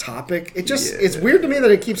topic. It's weird to me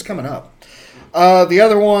that it keeps coming up. The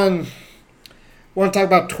other one, want to talk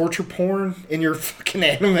about torture porn in your fucking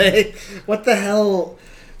anime? What the hell?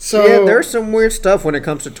 So yeah, there's some weird stuff when it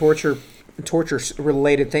comes to torture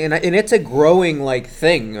related thing, and it's a growing like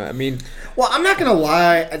thing. I mean, well, I'm not gonna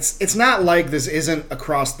lie, it's not like this isn't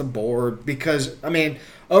across the board, because I mean,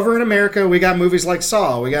 over in America we got movies like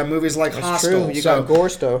Saw, we got movies like Hostel. True. You got gore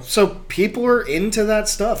stuff, so people are into that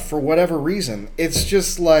stuff for whatever reason. It's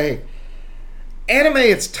just like anime,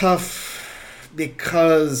 it's tough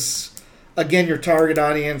because again, your target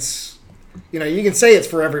audience, you can say it's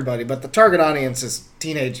for everybody, but the target audience is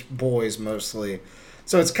teenage boys mostly.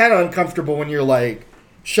 So it's kind of uncomfortable when you're like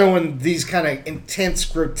showing these kind of intense,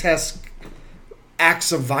 grotesque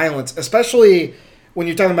acts of violence, especially when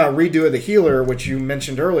you're talking about Redo of the Healer, which you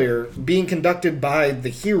mentioned earlier, being conducted by the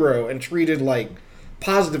hero and treated like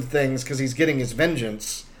positive things because he's getting his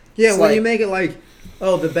vengeance. Yeah, It's when like- you make it like,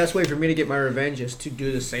 oh, the best way for me to get my revenge is to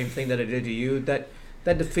do the same thing that I did to you, that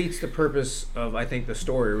defeats the purpose of, I think, the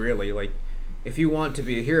story, really. Like, if you want to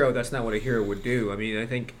be a hero, that's not what a hero would do. I mean,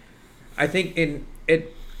 I think in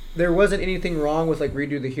it, there wasn't anything wrong with, like,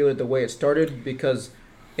 Redo the Healer the way it started, because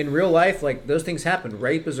in real life, like, those things happen.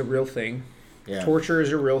 Rape is a real thing. Yeah. Torture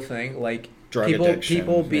is a real thing. Like, Drug people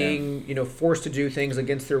addiction, being, forced to do things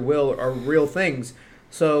against their will are real things.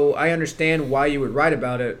 So I understand why you would write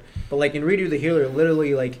about it, but like in Redo the Healer,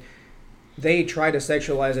 literally like they try to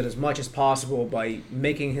sexualize it as much as possible by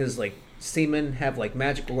making his like semen have like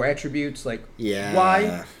magical attributes. Like, Yeah.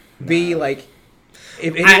 why be like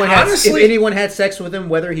if honestly- anyone had sex with him,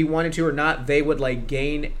 whether he wanted to or not, they would like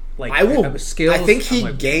gain like skills. I think he I'm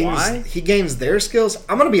like, gains why? he gains their skills.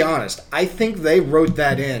 I'm gonna be honest. I think they wrote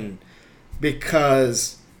that in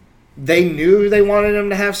because they knew they wanted him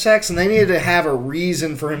to have sex, and they needed to have a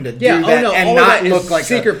reason for him to do that, no, and all of not that is look like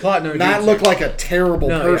secret plot. No, not dude. look like a terrible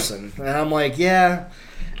No, yeah. person. And I'm like, yeah,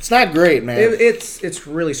 it's not great, man. It's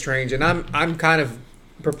really strange, and I'm kind of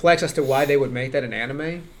perplexed as to why they would make that an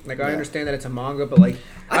anime. Like, I understand that it's a manga, but like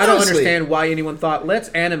I don't honestly- understand why anyone thought, let's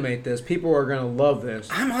animate this. People are gonna love this.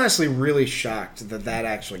 I'm honestly really shocked that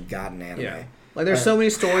actually got an anime. Yeah, like there's so many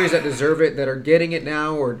stories that deserve it that are getting it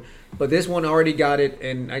now, but this one already got it,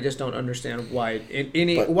 and I just don't understand why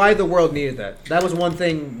why the world needed that. That was one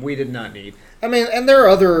thing we did not need. I mean, and there are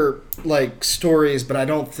other like stories, but I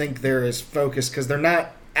don't think they're as focused because they're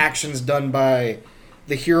not actions done by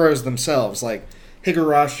the heroes themselves. Like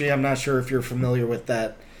Higurashi, I'm not sure if you're familiar with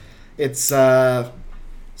that. It's a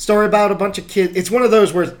story about a bunch of kids. It's one of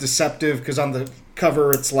those where it's deceptive because on the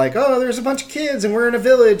cover it's like, oh, there's a bunch of kids and we're in a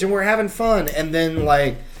village and we're having fun, and then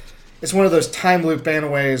like it's one of those time loop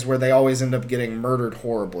animes where they always end up getting murdered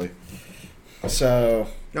horribly. So.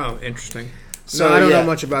 Oh, interesting. So, no, I don't yeah, know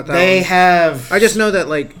much about that. They one. have. I just know that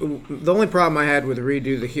like the only problem I had with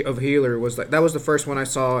Redo of Healer was that was the first one I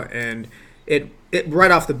saw, and it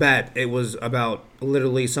right off the bat it was about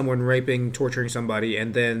literally someone raping, torturing somebody,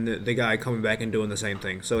 and then the guy coming back and doing the same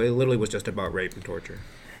thing. So it literally was just about rape and torture.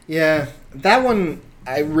 Yeah, that one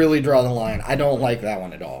I really draw the line. I don't like that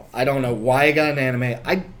one at all. I don't know why it got an anime.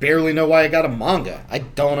 I barely know why it got a manga. I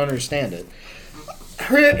don't understand it.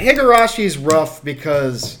 Higurashi's rough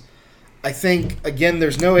because I think, again,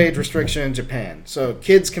 there's no age restriction in Japan. So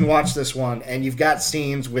kids can watch this one, and you've got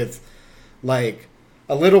scenes with, like,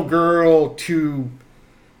 a little girl to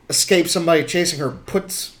escape somebody chasing her,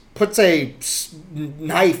 puts a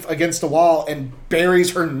knife against a wall and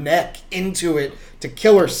buries her neck into it to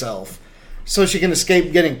kill herself so she can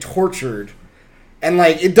escape getting tortured. And,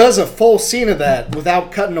 like, it does a full scene of that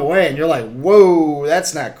without cutting away, and you're like, whoa,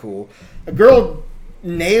 that's not cool. A girl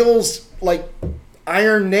nails, like,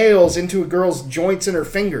 iron nails into a girl's joints in her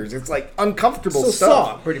fingers. It's, like, uncomfortable So stuff.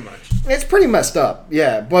 Saw, pretty much. It's pretty messed up,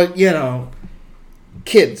 yeah. But, you know,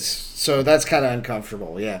 kids, so that's kind of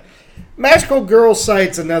uncomfortable, yeah. Magical Girl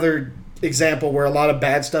Site's another example where a lot of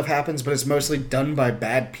bad stuff happens, but it's mostly done by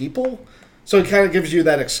bad people. So it kind of gives you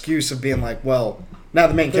that excuse of being like, well, now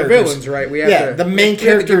the main They're characters... villains, right? The main we have to give them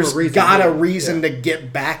characters a reason got to a do it. reason Yeah. to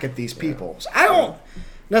get back at these people. So I don't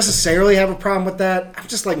necessarily have a problem with that. I'm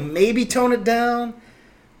just like, maybe tone it down,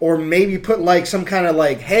 or maybe put like some kind of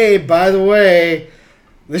like, hey, by the way,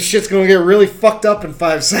 this shit's gonna get really fucked up in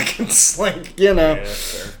 5 seconds. Like, you know. Yeah,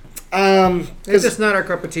 that's fair. It's 'Cause- just not our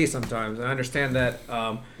cup of tea sometimes. I understand that.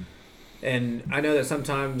 And I know that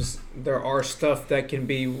sometimes there are stuff that can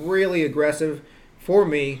be really aggressive. For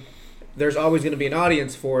me, there's always going to be an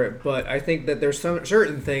audience for it, but I think that there's some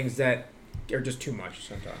certain things that are just too much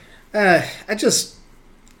sometimes.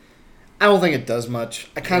 I don't think it does much.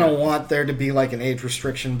 I kind of want there to be like an age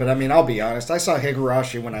restriction, but I mean, I'll be honest. I saw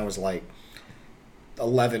Higurashi when I was like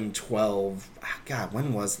 11, 12. God,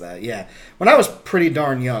 when was that? Yeah. When I was pretty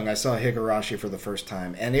darn young, I saw Higurashi for the first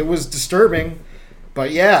time, and it was disturbing.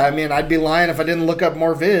 But yeah, I mean, I'd be lying if I didn't look up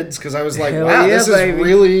more vids, because I was like, Hell wow, yeah, this baby. is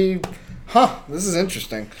really, this is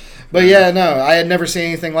interesting. But yeah, no, I had never seen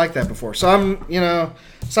anything like that before. So I'm,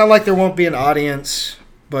 it's not like there won't be an audience,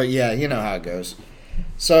 but yeah, you know how it goes.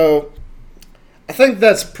 So I think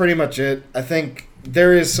that's pretty much it. I think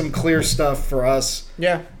there is some clear stuff for us.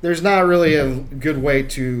 Yeah. There's not really a good way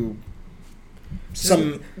to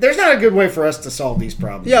there's not a good way for us to solve these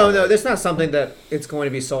problems. Yeah, no, that's not something that it's going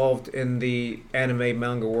to be solved in the anime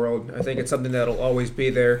manga world. I think it's something that'll always be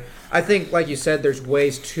there. I think, like you said, there's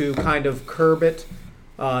ways to kind of curb it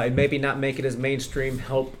and maybe not make it as mainstream,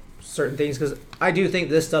 help certain things, because I do think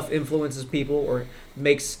this stuff influences people or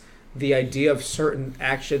makes the idea of certain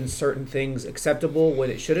actions, certain things acceptable when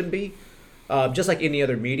it shouldn't be. Just like any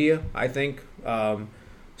other media, I think.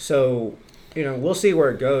 So, we'll see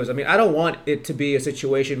where it goes. I mean, I don't want it to be a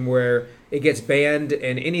situation where it gets banned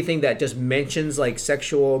and anything that just mentions like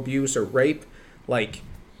sexual abuse or rape, like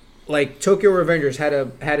Tokyo Revengers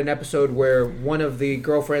had an episode where one of the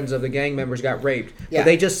girlfriends of the gang members got raped. Yeah. But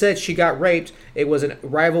they just said she got raped. It was a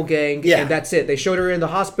rival gang, Yeah. and that's it. They showed her in the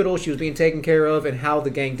hospital. She was being taken care of, and how the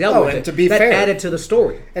gang dealt with and it. to be that fair- added to the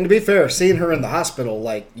story. And to be fair, seeing her in the hospital,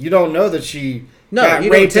 like, you don't know that she No, got you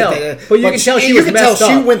don't raped. tell. But you can tell she was messed she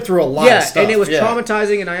up. went through a lot of stuff. And it was yeah.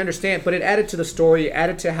 traumatizing, and I understand. But it added to the story,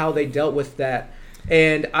 added to how they dealt with that.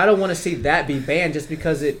 And I don't want to see that be banned just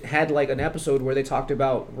because it had like an episode where they talked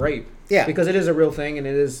about rape. Yeah. Because it is a real thing, and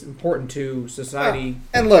it is important to society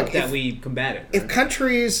and look, that we combat it. If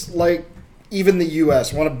countries like even the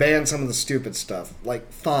U.S. want to ban some of the stupid stuff,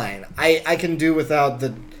 like, fine. I can do without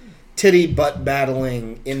the titty butt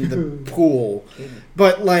battling in the pool.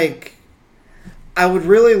 But, like, I would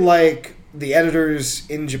really like the editors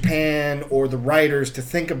in Japan or the writers to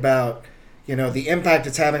think about, the impact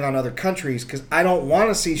it's having on other countries, because I don't want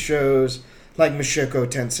to see shows like Mashiko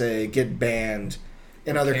Tensei get banned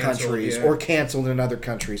in other countries or canceled in other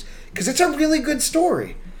countries, because it's a really good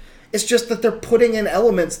story. It's just that they're putting in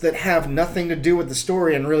elements that have nothing to do with the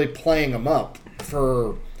story and really playing them up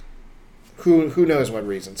for who knows what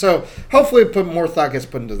reason. So hopefully more thought gets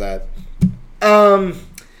put into that.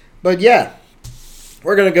 But yeah,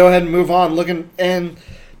 we're going to go ahead and move on and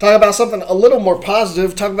talk about something a little more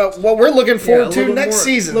positive. Talk about what we're looking forward to next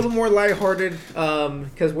season. A little more lighthearted,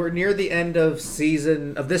 because we're near the end of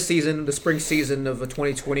this season, the spring season of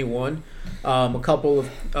 2021. A couple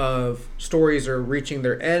of stories are reaching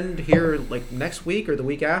their end here, like next week or the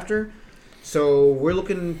week after. So we're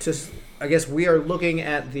looking to. I guess we are looking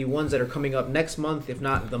at the ones that are coming up next month, if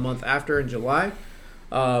not the month after in July,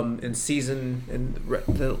 the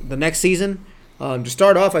next season. To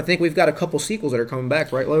start off, I think we've got a couple sequels that are coming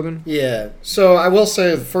back, right, Logan? Yeah. So I will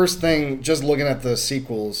say the first thing, just looking at the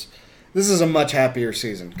sequels, this is a much happier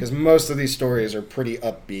season because most of these stories are pretty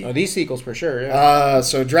upbeat. Oh, these sequels for sure, yeah.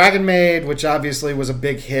 So Dragon Maid, which obviously was a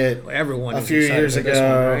big hit Everyone a is few excited years for ago. this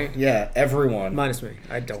one, right? Yeah, everyone. Minus me.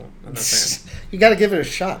 I'm not a fan. You got to give it a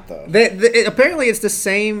shot, though. Apparently, it's the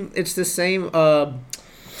same. It's the same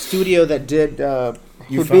studio that did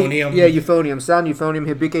Euphonium. Euphonium. Sound Euphonium.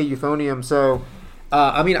 Hibike Euphonium. So,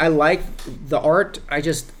 I mean, I like the art. I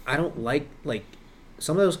don't like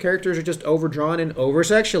some of those characters are just overdrawn and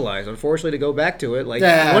over-sexualized. Unfortunately, to go back to it,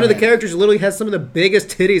 one of the characters literally has some of the biggest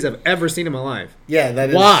titties I've ever seen in my life. Yeah, that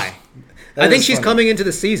is. Why? that I think is she's funny. coming into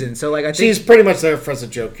the season, so I think She's pretty much there for as a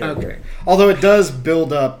joke character. Okay. Although it does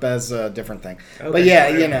build up as a different thing. But Okay.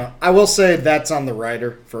 yeah, I will say that's on the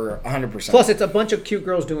writer for 100%. Plus, it's a bunch of cute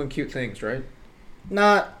girls doing cute things, right?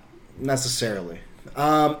 Not necessarily.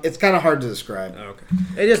 It's kind of hard to describe. Oh, okay.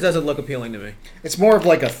 It just doesn't look appealing to me. It's more of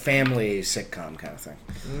like a family sitcom kind of thing.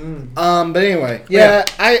 Mm. But anyway, yeah,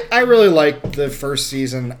 I really liked the first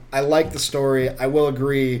season. I like the story. I will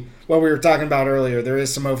agree. What we were talking about earlier, there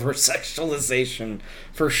is some over sexualization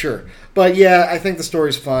for sure. But yeah, I think the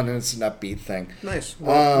story's fun and it's an upbeat thing. Nice.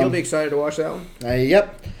 Well, you'll be excited to watch that one.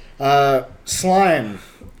 Yep. Slime.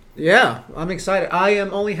 Yeah, I'm excited. I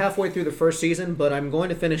am only halfway through the first season, but I'm going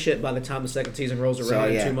to finish it by the time the second season rolls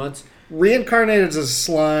around in 2 months. Reincarnated as a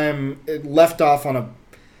slime, it left off on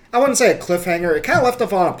I wouldn't say a cliffhanger. It kind of left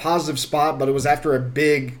off on a positive spot, but it was after a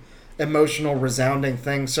big, emotional, resounding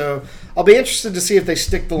thing. So I'll be interested to see if they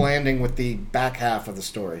stick the landing with the back half of the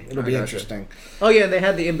story. It'll be interesting. Oh yeah, they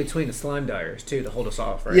had the in between the slime dyers too to hold us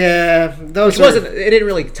off, right? Yeah, those It didn't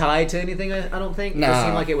really tie to anything. I don't think. No. It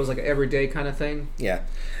seemed like it was like an everyday kind of thing. Yeah.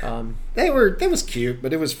 That was cute,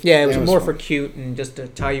 but it was Yeah, it was more fun. for cute and just to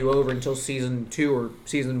tie you over until season 2 or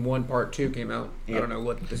season 1 part 2 came out. Yep. I don't know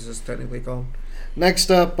what this is technically called. Next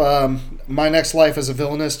up, My Next Life as a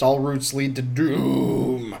Villainist, All Routes Lead to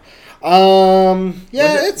Doom.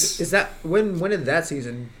 It's... When did that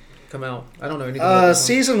season come out? I don't know anything about this one.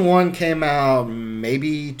 Season 1 came out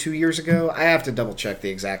maybe 2 years ago. I have to double check the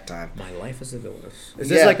exact time. My Life as a Villainous. Is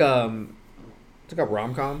this like a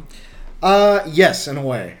rom-com? Yes, in a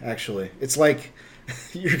way, actually. It's like,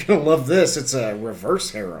 you're going to love this. It's a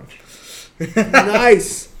reverse harem.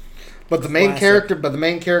 Nice. But the main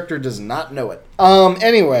character does not know it.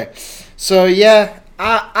 Anyway, so yeah,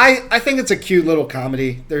 I think it's a cute little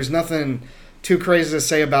comedy. There's nothing too crazy to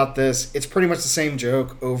say about this. It's pretty much the same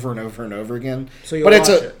joke over and over and over again. So you'll but watch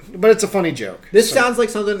it. But it's a funny joke. This So sounds like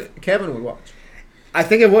something Kevin would watch. I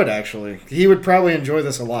think it would actually. He would probably enjoy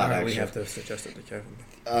this a lot. All right, actually, we have to suggest it to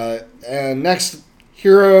Kevin. And next,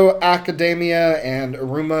 Hero Academia and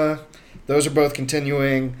Aruma. Those are both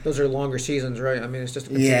continuing. Those are longer seasons, right? I mean, it's just a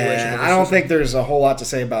continuation. Yeah, of the I don't season. think there's a whole lot to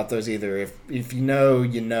say about those either. If you know,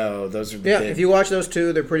 you know. Those are the big. If you watch those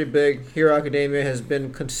two, they're pretty big. Hero Academia has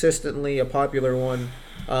been consistently a popular one.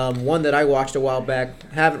 One that I watched a while back.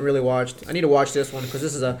 Haven't really watched. I need to watch this one because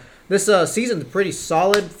this season's pretty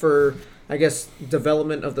solid for, I guess,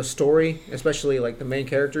 development of the story, especially like the main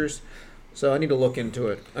characters. So I need to look into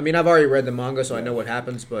it. I mean, I've already read the manga, so I know what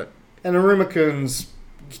happens. But And Aruma-kun's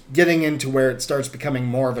getting into where it starts becoming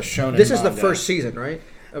more of a shonen. this is the manga. first season, right?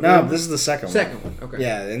 Of No, Aruma? this is the second one. Second one. Okay.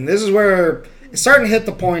 Yeah, and this is where it's starting to hit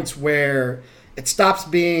the points where it stops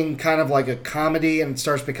being kind of like a comedy and it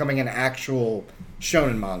starts becoming an actual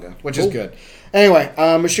shonen manga, which is Cool. good. Anyway,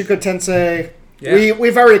 Mushoku Tensei. Yeah.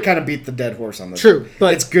 We've already kind of beat the dead horse on this. True,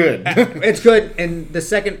 but it's good. It's good, and the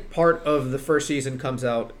second part of the first season comes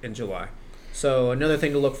out in July. So another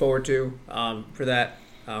thing to look forward to for that.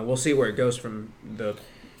 We'll see where it goes from the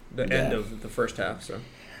end of the first half. So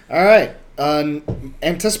All right,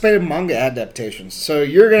 anticipated manga adaptations. So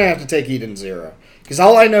you're gonna have to take Eden Zero because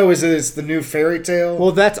all I know is that it's the new fairy tale.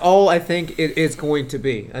 well, that's all I think it is going to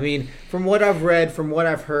be. I mean, from what I've read, from what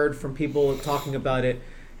I've heard from people talking about it,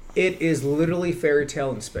 it is literally fairy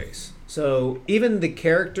tale in space. So even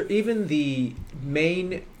the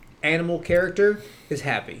main animal character is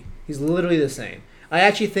happy. He's literally the same. I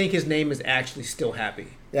actually think his name is actually still Happy.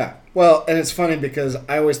 Yeah. Well, and it's funny because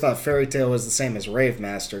I always thought Fairy Tail was the same as Rave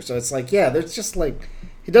Master. So it's like, yeah, there's just like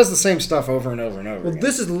he does the same stuff over and over and over. Well, again.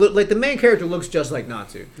 this is like the main character looks just like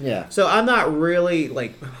Natsu. Yeah. So I'm not really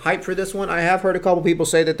like hyped for this one. I have heard a couple people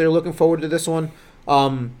say that they're looking forward to this one.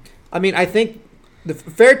 I mean, I think the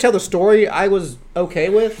Fairy Tail, the story, I was okay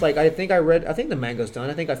with. Like, I think the manga's done.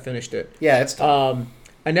 I think I finished it. Yeah, it's tough.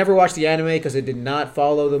 I never watched the anime because it did not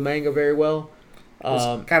follow the manga very well.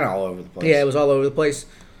 It's kind of all over the place. Yeah, it was all over the place.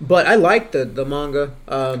 But I liked the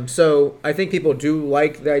manga. So I think people do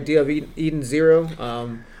like the idea of Eden Zero.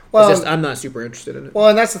 Well, it's just, I'm not super interested in it. Well,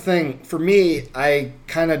 and that's the thing. For me, I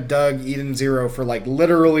kind of dug Eden Zero for like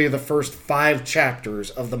literally the first 5 chapters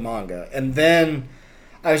of the manga. And then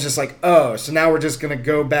I was just like, oh, so now we're just going to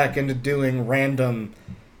go back into doing random,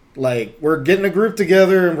 like, we're getting a group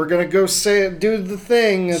together and we're going to go do the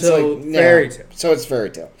thing. It's So, like, Fairy Tail. So it's Fairy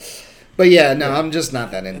Tail. But yeah, no, I'm just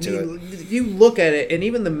not that into it. If you look at it, and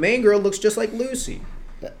even the main girl looks just like Lucy.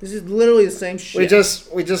 This is literally the same shit.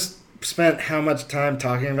 We just spent how much time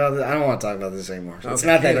talking about this? I don't want to talk about this anymore. It's Okay.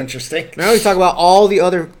 not that interesting. Now we talk about all the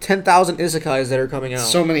other 10,000 isekais that are coming out.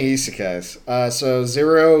 So many isekais. So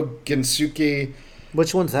Zero Gensuki.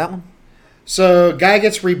 Which one's that one? So guy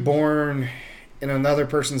gets reborn in another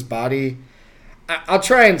person's body. I'll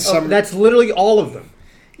try and That's literally all of them.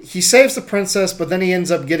 He saves the princess, but then he ends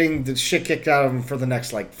up getting the shit kicked out of him for the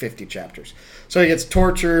next like 50 chapters. So he gets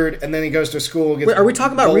tortured, and then he goes to school. Gets Wait, are we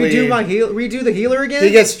talking about bullied. redo the healer again? He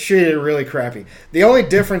gets treated really crappy. The only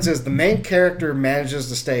difference is the main character manages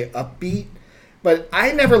to stay upbeat, but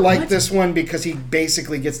I never liked this one because he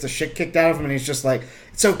basically gets the shit kicked out of him, and he's just like,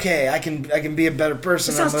 "It's okay, I can be a better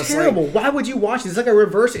person." This sounds I'm just terrible. Like, Why would you watch this? It's like a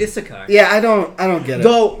reverse isekai. yeah, I don't get it.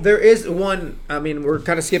 Though there is one. I mean, we're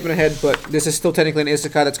kind of skipping ahead, but this is still technically an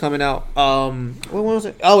isekai that's coming out. What was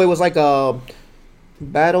it? Oh, it was like a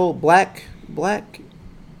battle black. Well,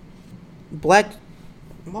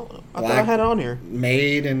 I thought I had it on here.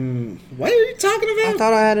 Maid and what are you talking I about?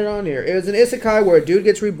 thought I had it on here. It was an isekai where a dude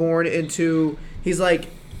gets reborn into.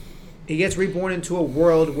 He gets reborn into a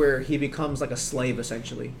world where he becomes like a slave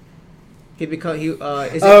essentially. He is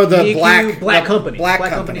Oh, it the BQ? Black Company. Black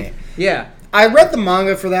Company. Yeah. I read the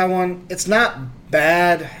manga for that one. It's not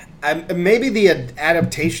bad. Maybe the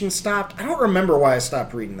adaptation stopped. I don't remember why I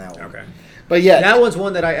stopped reading that one. Okay. But yeah, That one's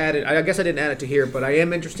one that I added. I guess I didn't add it to here, but I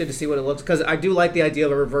am interested to see what it looks because I do like the idea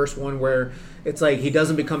of a reverse one where it's like he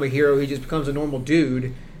doesn't become a hero; he just becomes a normal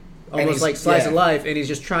dude, almost he's- like slice yeah. of life, and he's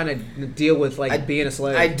just trying to deal with like being a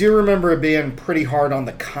slave. I do remember it being pretty hard on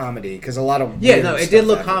the comedy because a lot of Yeah, weird no, it stuff did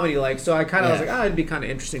look happened. comedy like. So I kind of was Yeah. like, it'd be kind of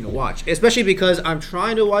interesting to watch, especially because I'm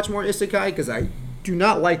trying to watch more isekai because I do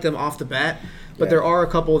not like them off the bat, but Yeah. there are a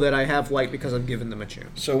couple that I have liked because I've given them a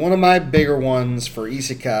chance. So one of my bigger ones for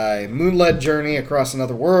Isekai, Moonlit Journey Across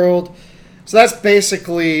Another World. So that's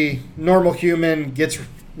basically normal human gets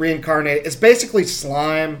reincarnated. It's basically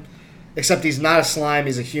slime, except he's not a slime.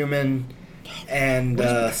 He's a human, and What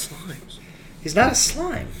is with the slimes? he's not a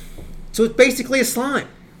slime. So it's basically a slime.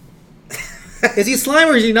 Is he a slime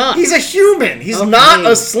or is he not? He's a human. He's Okay. not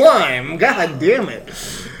a slime. God damn it.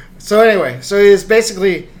 So anyway,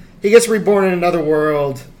 he gets reborn in another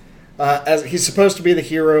world. As he's supposed to be the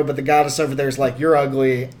hero, but the goddess over there is like, "You're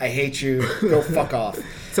ugly. I hate you. Go fuck off."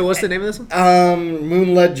 So what's the name of this one?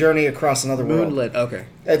 Moonlit Journey Across Another World. Moonlit. Okay.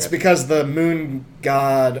 It's because the moon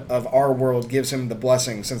god of our world gives him the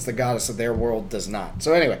blessing, since the goddess of their world does not.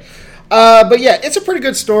 So anyway, but yeah, it's a pretty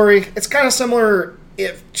good story. It's kind of similar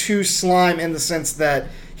to Slime in the sense that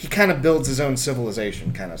he kind of builds his own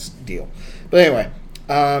civilization kind of deal. But anyway,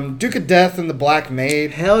 Duke of Death and the Black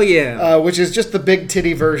Maid. Hell yeah. Which is just the big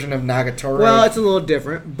titty version of Nagatoro. Well, it's a little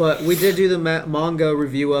different, but we did do the manga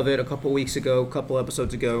review of it a couple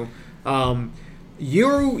episodes ago.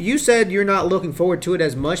 You said you're not looking forward to it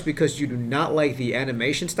as much because you do not like the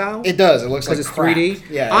animation style. It does. It looks like it's crap. 3D.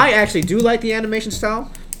 Yeah. I actually do like the animation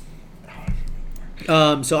style.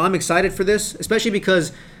 So I'm excited for this, especially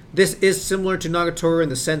because this is similar to Nagatoro in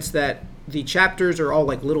the sense that the chapters are all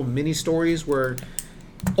like little mini stories where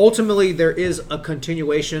ultimately there is a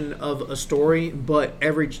continuation of a story, but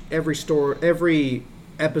every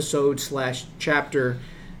episode / chapter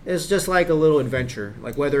is just like a little adventure.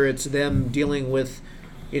 Like whether it's them dealing with,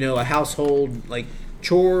 a household like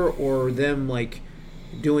chore or them like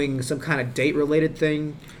doing some kind of date related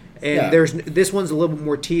thing. And this one's a little bit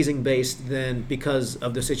more teasing based than because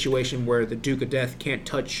of the situation where the Duke of Death can't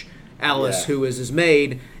touch Alice, who is his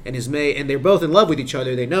maid, and they're both in love with each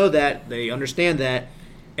other. They know that, they understand that,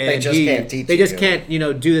 and they just can't teach. They just can't,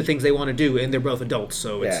 do the things they want to do, and they're both adults,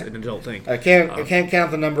 so it's an adult thing. I can't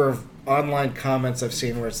count the number of online comments I've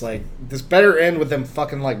seen where it's like, this better end with them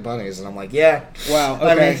fucking like bunnies, and I'm like, yeah, wow,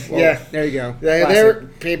 okay, there you go.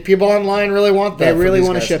 People online really want that. They really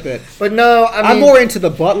want to ship it, but no, I'm more into the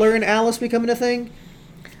butler and Alice becoming a thing.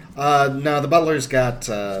 No, the butler's got.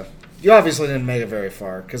 You obviously didn't make it very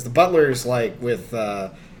far because the butler's like with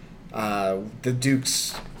the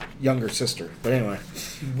Duke's younger sister. But anyway,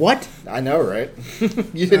 what? I know, right?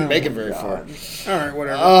 You didn't make it very far. All right,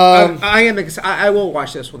 whatever. I am. I will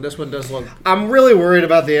watch this one. This one does look. I'm really worried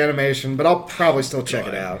about the animation, but I'll probably still check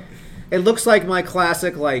it out. It looks like my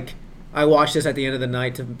classic. Like I watch this at the end of the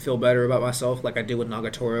night to feel better about myself, like I do with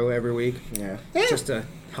Nagatoro every week. Yeah. Just to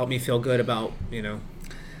help me feel good about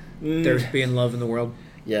there's being love in the world.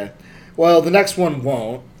 Yeah. Well, the next one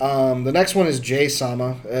won't. The next one is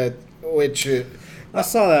J-Sama, which... I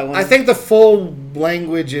saw that one. I think the full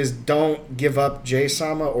language is don't give up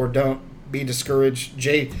J-Sama or don't be discouraged.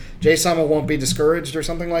 J-Sama won't be discouraged or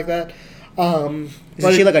something like that.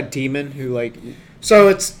 Isn't she like a demon who like... So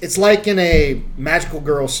it's like in a magical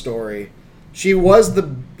girl story. She was the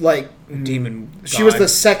demon god. She was the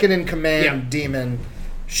second in command demon.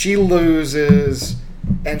 She loses...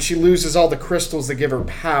 And she loses all the crystals that give her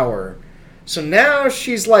power. So now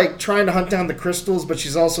she's like trying to hunt down the crystals, but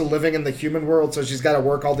she's also living in the human world, so she's got to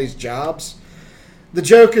work all these jobs. The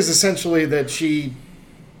joke is essentially that she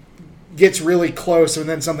gets really close and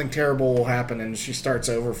then something terrible will happen and she starts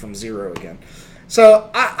over from zero again. So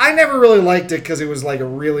I never really liked it because it was like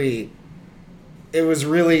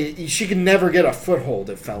she could never get a foothold,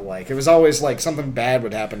 it felt like. It was always like something bad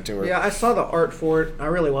would happen to her. Yeah, I saw the art for it. I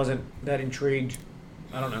really wasn't that intrigued.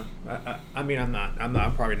 I don't know.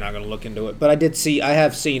 I'm probably not going to look into it. But I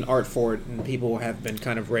have seen art for it, and people have been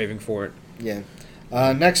kind of raving for it. Yeah.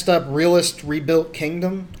 Next up, Realist Rebuilt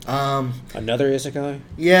Kingdom. Another isekai?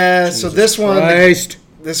 Yeah, Jesus so this Christ.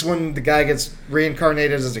 one, the guy gets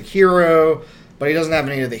reincarnated as a hero, but he doesn't have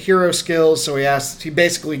any of the hero skills, so he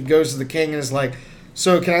basically goes to the king and is like,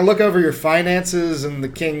 so can I look over your finances? And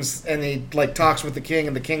he like talks with the king,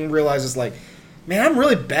 and the king realizes like, man, I'm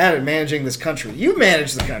really bad at managing this country. You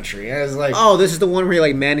manage the country. And I was like, oh, this is the one where he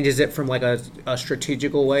like manages it from like a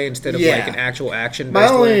strategical way instead of like an actual action. My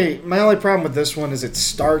only problem with this one is it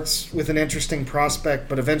starts with an interesting prospect,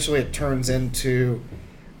 but eventually it turns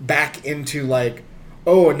back into like,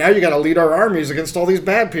 oh, now you got to lead our armies against all these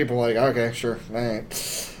bad people. Like, okay, sure, all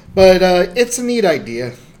right. But it's a neat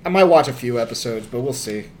idea. I might watch a few episodes, but we'll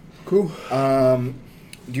see. Cool.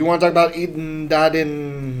 Do you want to talk about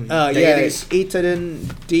Itadin deities?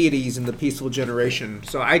 Itadin deities in the Peaceful Generation.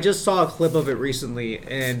 So I just saw a clip of it recently,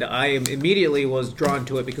 and I immediately was drawn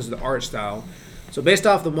to it because of the art style. So based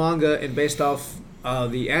off the manga and based off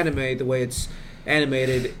the anime, the way it's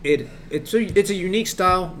animated, it's a unique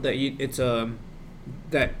style that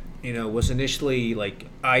was initially like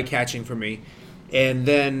eye catching for me, and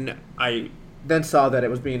then I saw that it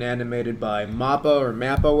was being animated by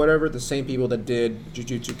MAPPA, whatever, the same people that did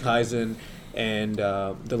Jujutsu Kaisen and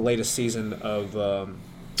the latest season of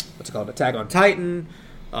Attack on Titan,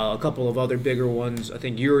 a couple of other bigger ones. I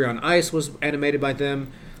think Yuri on Ice was animated by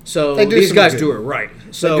them. So these guys do it right.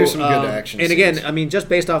 So they do some good action and scenes. again, I mean, just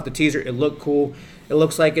based off the teaser, it looked cool. It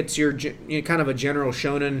looks like it's your kind of a general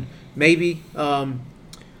shonen, maybe.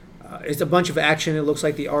 It's a bunch of action. It looks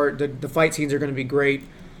like the art, the fight scenes are going to be great.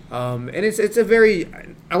 And it's a very,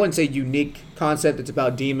 I wouldn't say unique concept. It's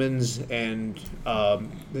about demons and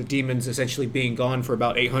the demons essentially being gone for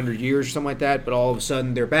about 800 years or something like that, but all of a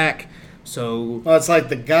sudden they're back. So Well, it's like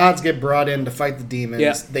the gods get brought in to fight the demons.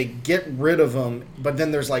 Yeah. They get rid of them, but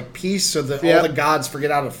then there's like peace, so that Yeah. all the gods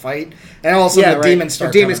forget how to fight, and all of a sudden the demons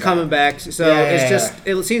start. The demons coming coming back. So Yeah, it's yeah, just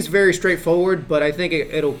it seems very straightforward, but I think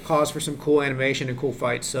it'll cause for some cool animation and cool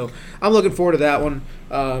fights. So I'm looking forward to that one.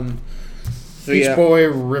 So Beach yeah. Boy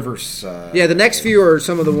Riverside. Yeah, the next few are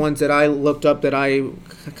some of the ones that I looked up that I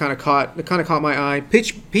kind of caught my eye.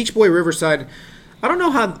 Peach Boy Riverside. I don't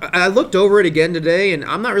know how I looked over it again today, and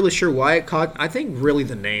I'm not really sure why it caught. I think really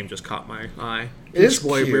the name just caught my eye. It is Peach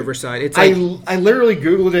Boy cute. Riverside. It's like I literally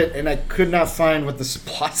Googled it and I could not find what the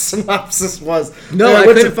plot synopsis was. No, And I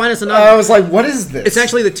went couldn't find a synopsis. I was like, what is this?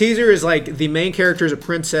 essentially the teaser is like the main character is a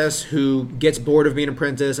princess who gets bored of being a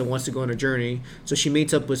princess and wants to go on a journey. So she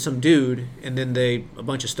meets up with some dude, and then a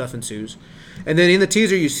bunch of stuff ensues. And then in the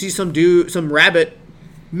teaser, you see some rabbit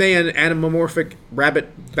man, anamorphic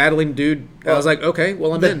rabbit battling dude. I was like, okay,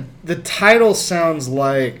 well I'm in. The title sounds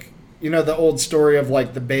like, you know, the old story of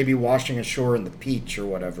like the baby washing ashore in the peach or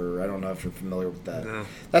whatever. I don't know if you're familiar with that. No.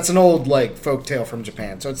 That's an old like folk tale from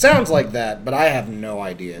Japan. So it sounds like that, but I have no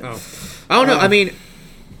idea. Oh. I don't know. I mean,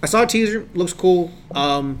 I saw a teaser. Looks cool.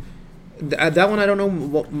 That one I don't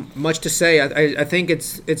know much to say. I think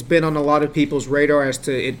it's been on a lot of people's radar as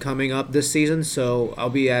to it coming up this season. So I'll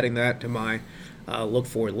be adding that to my look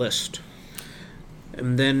for list.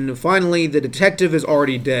 And then finally, The Detective Is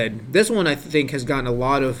Already Dead. This one I think has gotten a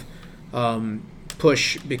lot of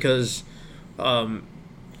push because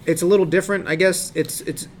it's a little different. I guess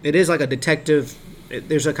it is like a detective.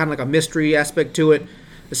 There's a kind of like a mystery aspect to it.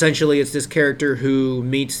 Essentially, it's this character who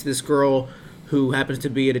meets this girl who happens to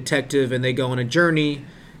be a detective, and they go on a journey.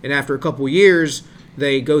 And after a couple years,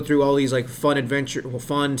 they go through all these like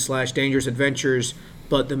fun/dangerous adventures.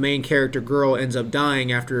 But the main character girl ends up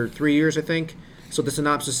dying after 3 years, I think. So the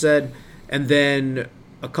synopsis said, and then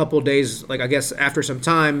a couple days, like I guess after some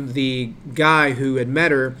time, the guy who had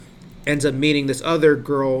met her ends up meeting this other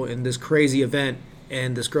girl in this crazy event,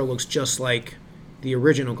 and this girl looks just like the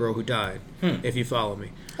original girl who died, if you follow me.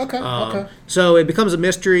 Okay. Okay. So it becomes a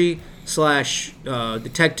mystery /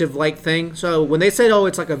 detective-like thing. So when they said, "Oh,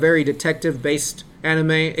 it's like a very detective-based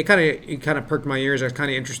anime," it kind of perked my ears. I was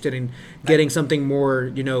kind of interested in getting something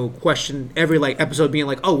more, question every like episode being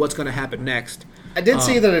like, "Oh, what's going to happen next?" I did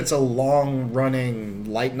see that it's a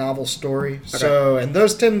long-running light novel story. So, and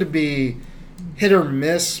those tend to be hit or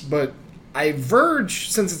miss. But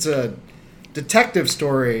Verge, since it's a detective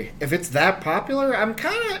story, if it's that popular, I'm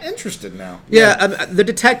kind of interested now. Yeah, the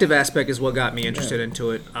detective aspect is what got me interested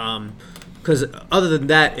into it. Because other than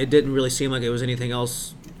that, it didn't really seem like it was anything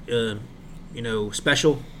else,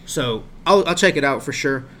 special. So I'll check it out for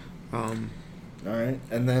sure. All right.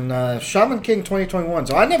 And then Shaman King 2021.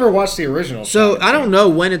 So I never watched the original. So Shaman I King. don't know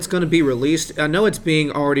when it's going to be released. I know it's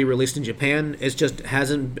being already released in Japan. It's just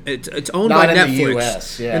hasn't. It's owned Not by in Netflix. the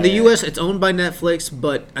US, yeah, in the yeah. US, it's owned by Netflix,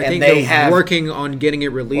 but I And think they they're have- working on getting it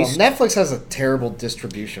Well, released. Netflix has a terrible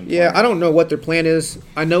distribution plan. Yeah, I don't know what their plan is.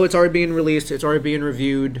 I know it's already being released. It's already being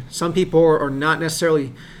reviewed. Some people are not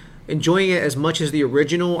necessarily enjoying it as much as the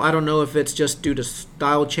original. I don't know if it's just due to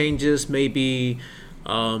style changes, maybe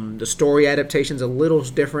the story adaptation's a little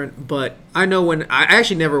different. But I know when I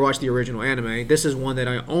actually never watched the original anime. This is one that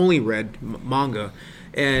I only read manga,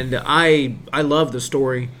 and I love the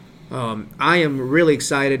story. I am really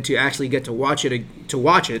excited to actually get to watch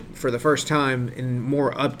it for the first time in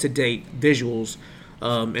more up to date visuals,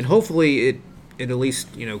 and hopefully it at least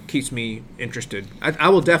keeps me interested. I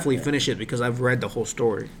will definitely finish it because I've read the whole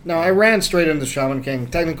story. No, I ran straight into Shaman King.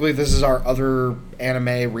 Technically, this is our other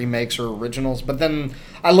anime remakes or originals, but then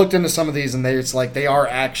I looked into some of these, and it's like they are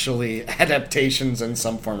actually adaptations in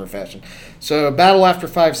some form or fashion. So, Battle After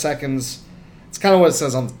 5 Seconds, it's kind of what it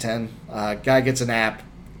says on the 10. Guy gets an app,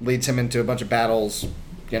 leads him into a bunch of battles,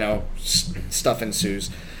 stuff ensues.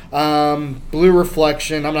 Blue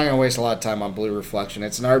Reflection, I'm not going to waste a lot of time on Blue Reflection.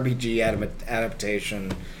 It's an RPG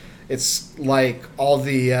adaptation. It's like all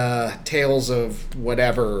the Tales of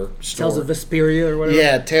whatever story. Tales of Vesperia or whatever.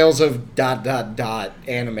 Yeah, Tales of ...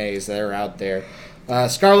 animes that are out there.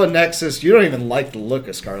 Scarlet Nexus, you don't even like the look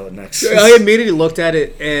of Scarlet Nexus. I immediately looked at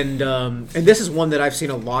it, and this is one that I've seen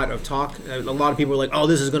a lot of talk. A lot of people are like, "Oh,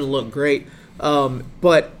 this is going to look great,"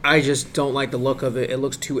 but I just don't like the look of it. It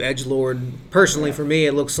looks too edgelord. Personally, for me,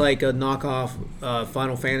 it looks like a knockoff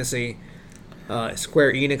Final Fantasy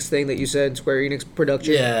Square Enix thing that you said, Square Enix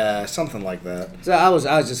production. Yeah, something like that. So I was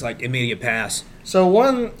just like immediate pass.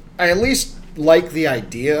 So I at least like the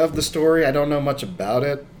idea of the story. I don't know much about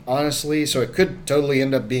it. honestly, so it could totally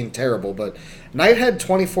end up being terrible. But Nighthead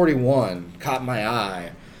 2041 caught my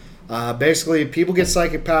eye. Basically, people get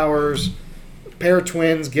psychic powers, a pair of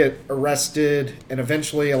twins get arrested, and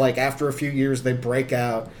eventually, like after a few years, they break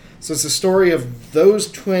out. So it's the story of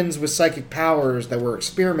those twins with psychic powers that were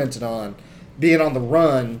experimented on being on the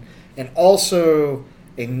run, and also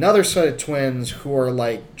another set of twins who are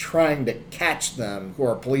like trying to catch them, who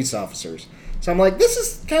are police officers. So I'm like, this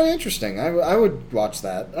is kind of interesting. I would watch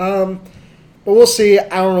that. But we'll see.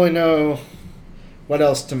 I don't really know what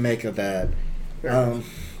else to make of that.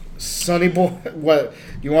 Sonny Boy, what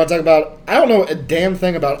you want to talk about? I don't know a damn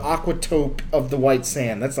thing about Aquatope of the White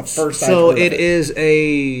Sand. That's the first I've heard of it. Is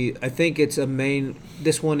a, I think it's a main,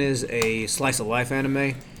 this one is a slice of life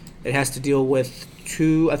anime. It has to deal with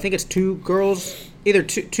two girls, either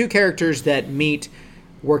two characters that meet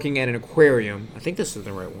working at an aquarium. I think this is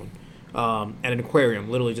the right one. At an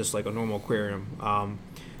aquarium, literally just like a normal aquarium.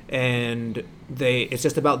 And it's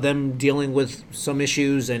just about them dealing with some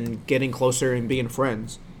issues and getting closer and being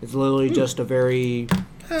friends. It's literally just a very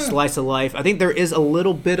slice of life. I think there is a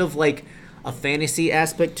little bit of like a fantasy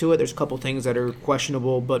aspect to it. There's a couple things that are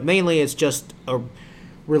questionable, but mainly it's just a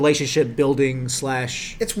relationship building /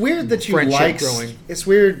 It's weird that you friendship growing. It's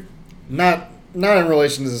weird, not in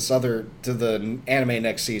relation to the anime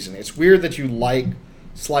next season. It's weird that you like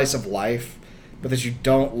slice of life, but that you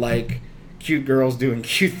don't like cute girls doing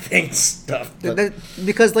cute things stuff.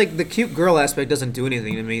 Because like the cute girl aspect doesn't do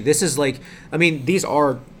anything to me. This is like, I mean, these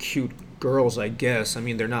are cute girls, I guess. I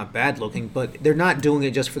mean, they're not bad looking, but they're not doing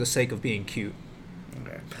it just for the sake of being cute.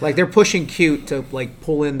 Okay. Like they're pushing cute to like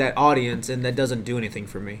pull in that audience, and that doesn't do anything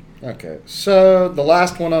for me. Okay, so the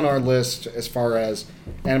last one on our list, as far as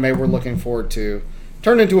anime we're looking forward to,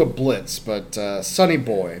 turned into a blitz, but Sonny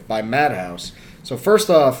Boy by Madhouse. So first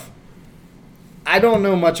off, I don't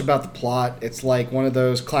know much about the plot. It's like one of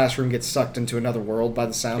those classroom gets sucked into another world by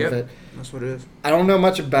the sound of it. That's what it is. I don't know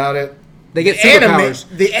much about it. They get superpowers.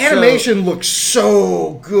 The animation looks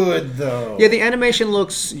so good, though. Yeah, the animation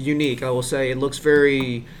looks unique, I will say. It looks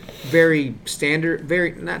very, very standard.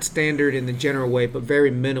 Very, not standard in the general way, but very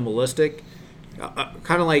minimalistic.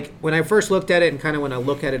 Kind of like, when I first looked at it and kind of when I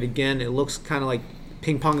look at it again, it looks kind of like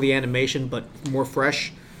Ping Pong the animation, but more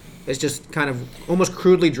fresh. It's just kind of almost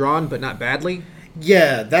crudely drawn, but not badly.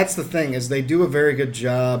 Yeah, that's the thing, is they do a very good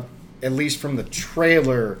job, at least from the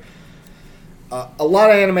trailer. A lot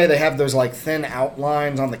of anime, they have those like thin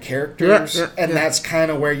outlines on the characters, and that's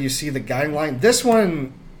kind of where you see the guideline. This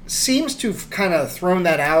one seems to have kind of thrown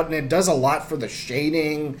that out, and it does a lot for the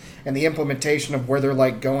shading and the implementation of where they're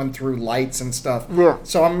like going through lights and stuff. Yeah.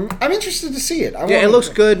 So I'm interested to see it. It looks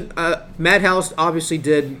good. Madhouse obviously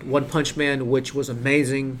did One Punch Man, which was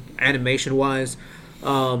amazing animation wise,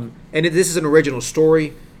 and this is an original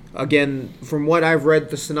story. Again, from what I've read,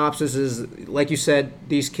 the synopsis is, like you said,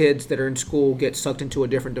 these kids that are in school get sucked into a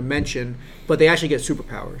different dimension, but they actually get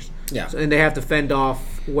superpowers. Yeah. And they have to fend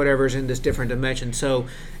off whatever's in this different dimension. So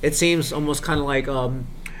it seems almost kind of like,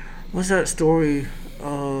 what's that story?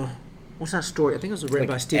 I think it was written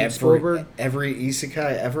by Steven Spielberg. Every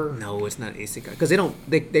isekai ever? No, it's not isekai. Because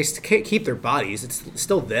they keep their bodies. It's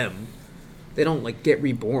still them. They don't like get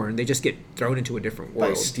reborn. They just get thrown into a different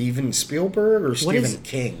world. By Steven Spielberg or Stephen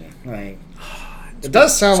King? Like, it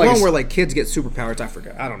does sound like one where like kids get superpowers. I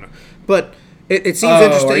forgot. I don't know, but it seems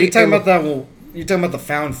interesting. Are you talking about that? Well, you talking about the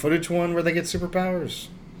found footage one where they get superpowers?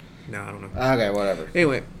 No, I don't know. Okay, whatever.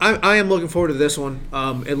 Anyway, I am looking forward to this one.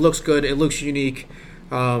 It looks good. It looks unique.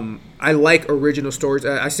 I like original stories.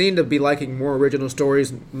 I seem to be liking more original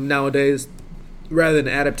stories nowadays rather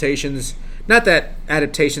than adaptations. Not that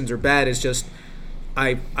adaptations are bad, it's just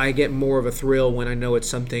I get more of a thrill when I know it's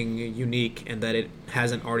something unique and that it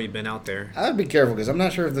hasn't already been out there. I'd be careful because I'm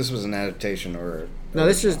not sure if this was an adaptation or... No,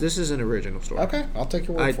 this is an original story. Okay, I'll take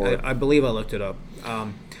your word for it. I believe I looked it up.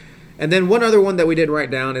 And then one other one that we did write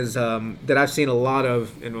down is that I've seen a lot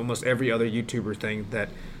of in almost every other YouTuber thing that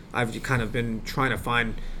I've kind of been trying to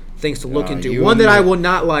find things to look into. One that I will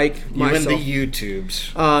not like myself. You and the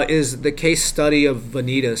YouTubes. Is the case study of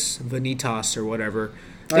Vanitas or whatever.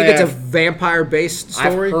 I think it's a vampire-based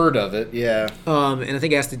story. I've heard of it, yeah. And I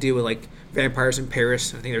think it has to do with like vampires in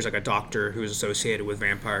Paris. I think there's like a doctor who's associated with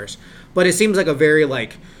vampires. But it seems like a very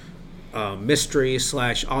like mystery /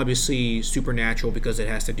 obviously supernatural because it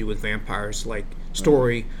has to do with vampires like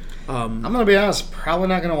story. I'm gonna be honest, probably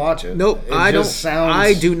not gonna watch it. Nope,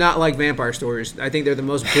 I do not like vampire stories. I think they're the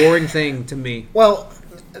most boring thing to me. Well,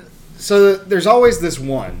 so there's always this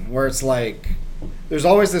one where it's like, there's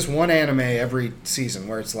always this one anime every season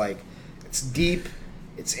where it's like, it's deep,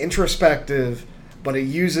 it's introspective, but it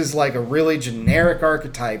uses like a really generic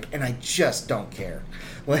archetype, and I just don't care.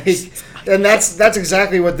 Like, and that's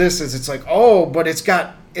exactly what this is. It's like, oh, but it's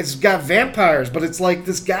got vampires, but it's like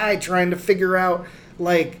this guy trying to figure out,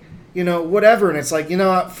 like, you know, whatever. And it's like, you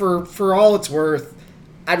know, for all it's worth,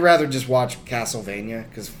 I'd rather just watch Castlevania,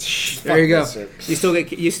 because there you go.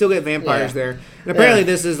 You still get vampires there. And apparently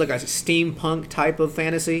this is like a steampunk type of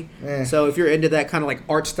fantasy. So if you're into that kind of like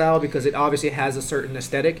art style, because it obviously has a certain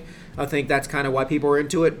aesthetic, I think that's kind of why people are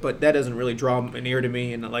into it. But that doesn't really draw an ear to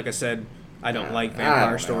me. And like I said, I don't like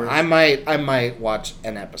vampire stories. I might watch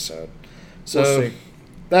an episode. So We'll see.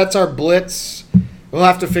 That's our Blitz. We'll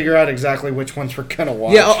have to figure out exactly which ones we're going to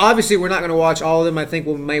watch. Yeah, obviously we're not going to watch all of them. I think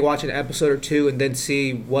we may watch an episode or two and then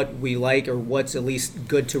see what we like or what's at least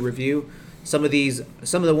good to review. Some of the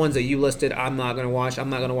ones that you listed, I'm not going to watch. I'm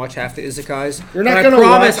not going to watch half the isekais. You're not going to watch.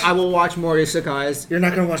 I promise I will watch more isekais. You're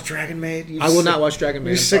not going to watch Dragon Maid? I will not watch Dragon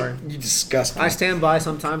Maid. I'm sorry. You disgust me. I stand by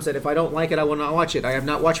sometimes that if I don't like it, I will not watch it. I have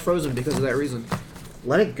not watched Frozen because of that reason.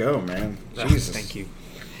 Let it go, man. Ugh, Jesus. thank you.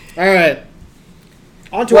 All right.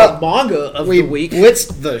 On to our manga of the week. We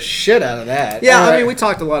blitzed the shit out of that. Yeah, I mean, we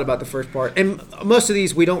talked a lot about the first part. And most of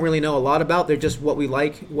these we don't really know a lot about. They're just what we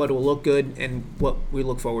like, what will look good, and what we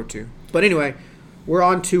look forward to. But anyway, we're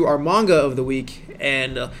on to our manga of the week.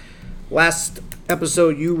 And last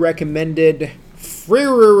episode, you recommended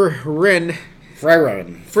Frieren.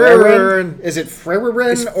 Is it Frieren?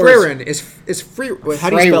 It's Frieren. It's Frieren. How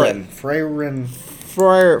do you spell it? Frieren.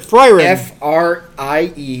 Frieren. F-R-I-E-R-E-N.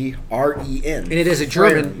 And it is a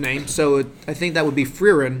German name, so I think that would be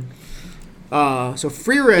Frieren. So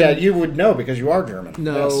Frieren. Yeah, you would know because you are German.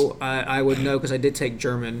 No, yes. I would know because I did take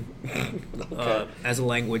German Okay. as a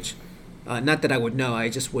language. Not that I would know, I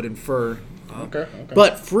just would infer. Okay.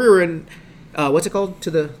 But Frieren, what's it called? To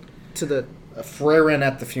the Frieren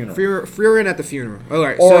at the funeral. Frieren at the funeral. All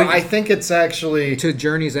right. Or so I think it's actually to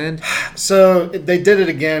Journey's End. So they did it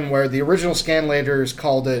again, where the original Scanlators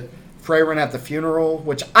called it Frieren at the funeral,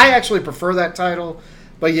 which I actually prefer that title.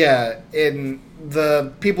 But yeah, in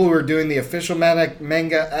the people who are doing the official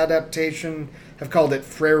manga adaptation have called it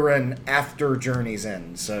Frieren after Journey's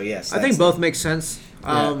End. So yes, I think both make sense.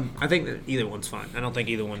 I think that either one's fine. I don't think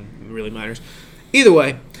either one really matters. Either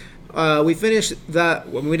way, we finished that.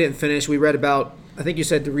 When we didn't finish, we read about. I think you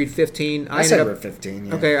said to read 15. I said read 15.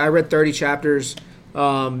 Yeah. Okay, I read 30 chapters.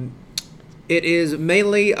 It is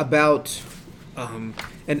mainly about an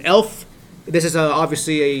elf. This is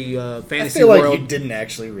obviously a fantasy world. I feel like you didn't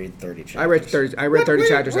actually read 30 chapters. I read 30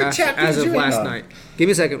 chapters as of last night. Give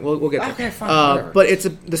me a second. We'll get there. Okay, fine. But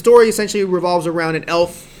the story essentially revolves around an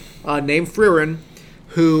elf named Frieren,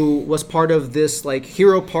 who was part of this like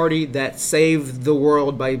hero party that saved the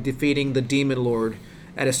world by defeating the demon lord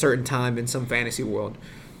at a certain time in some fantasy world.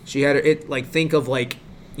 She had it like think of like,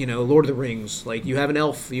 you know, Lord of the Rings. Like you have an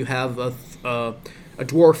elf, you have a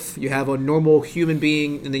dwarf, you have a normal human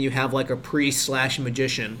being, and then you have like a priest /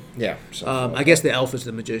 magician. Yeah. I guess the elf is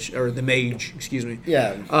the magician or the mage. Excuse me.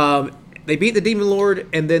 Yeah. They beat the demon lord,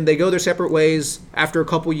 and then they go their separate ways. After a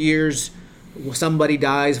couple years, somebody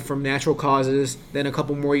dies from natural causes. Then a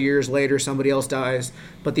couple more years later, somebody else dies.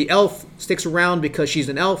 But the elf sticks around because she's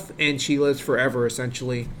an elf, and she lives forever,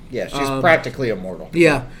 essentially. Yeah, she's practically immortal.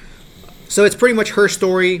 Yeah. So it's pretty much her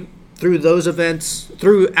story through those events,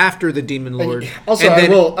 through after the demon lord. Also, and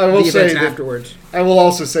then I will the say events that, afterwards. I will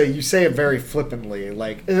also say you say it very flippantly.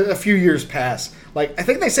 Like a few years pass. Like I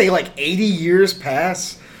think they say like 80 years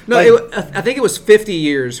pass. No, like, I think it was 50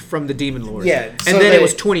 years from the demon lord. Yeah, and so then it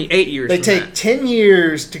was 28 years. They from take that. 10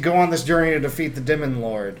 years to go on this journey to defeat the demon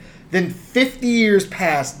lord. Then 50 years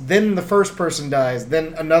pass. Then the first person dies.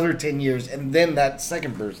 Then another 10 years, and then that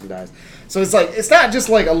second person dies. So it's like it's not just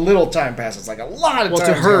like a little time passes. It's like a lot of time. Well,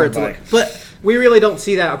 to her, it's like, but we really don't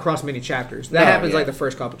see that across many chapters. That happens like the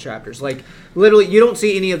first couple chapters. Like literally, you don't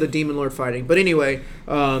see any of the demon lord fighting. But anyway,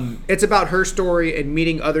 it's about her story and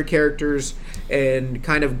meeting other characters and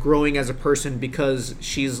kind of growing as a person because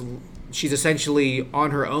she's essentially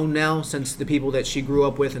on her own now since the people that she grew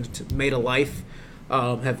up with and made a life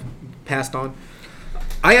have passed on.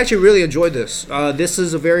 I actually really enjoyed this. This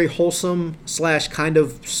is a very wholesome / kind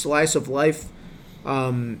of slice of life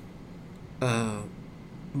manga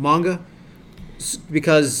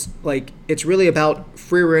because like it's really about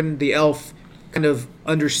Frieren the elf kind of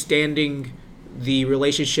understanding the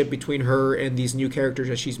relationship between her and these new characters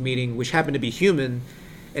that she's meeting, which happen to be human,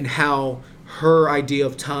 and how her idea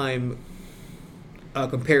of time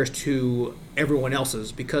compares to everyone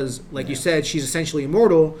else's because like you said, she's essentially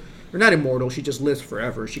immortal. Or not immortal, she just lives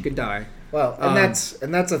forever. She could die. Well, and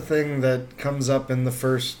that's a thing that comes up in the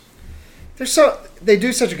first they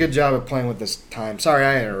do such a good job of playing with this time. Sorry,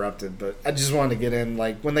 I interrupted, but I just wanted to get in.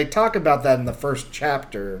 Like when they talk about that in the first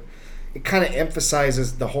chapter, it kind of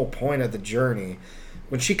emphasizes the whole point of the journey.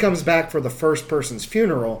 When she comes back for the first person's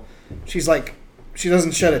funeral, she's like, she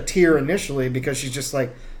doesn't shed a tear initially because she's just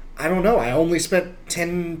like, I don't know. I only spent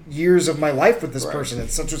 10 years of my life with this person.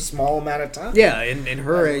 It's such a small amount of time. Yeah, in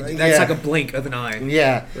her age, that's like a blink of an eye.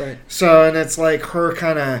 Yeah. Right. So, and it's like her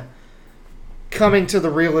kind of coming to the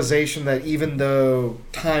realization that even though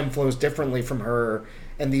time flows differently from her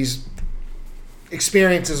and these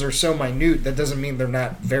experiences are so minute, that doesn't mean they're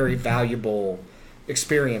not very valuable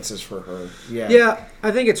experiences for her. Yeah. Yeah,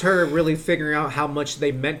 I think it's her really figuring out how much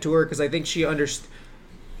they meant to her because I think she understood.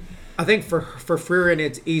 I think for Frieren,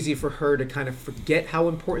 it's easy for her to kind of forget how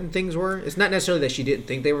important things were. It's not necessarily that she didn't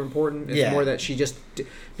think they were important. It's more that she just,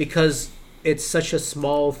 because it's such a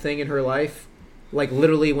small thing in her life, like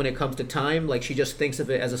literally when it comes to time, like she just thinks of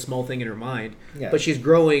it as a small thing in her mind. Yeah. But she's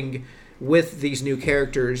growing with these new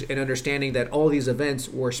characters and understanding that all these events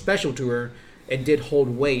were special to her and did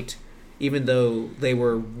hold weight, even though they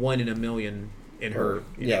were 1 in a million in her.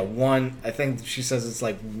 I think she says it's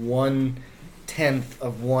like 1/10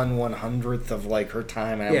 of 1/100th of like her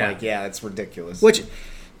time, and I'm like, yeah, it's ridiculous. Which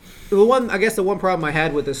the one problem I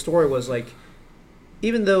had with this story was like,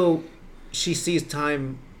 even though she sees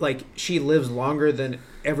time, like she lives longer than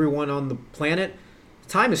everyone on the planet,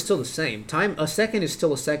 time is still the same. A second is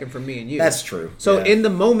still a second for me and you. That's true. So in the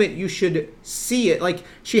moment, you should see it. Like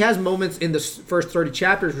she has moments in the first 30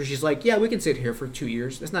 chapters where she's like, yeah, we can sit here for 2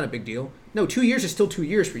 years. That's not a big deal. No, 2 years is still 2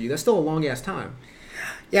 years for you. That's still a long ass time.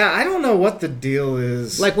 Yeah, I don't know what the deal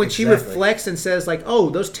is. Like when she reflects and says like, oh,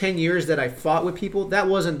 those 10 years that I fought with people, that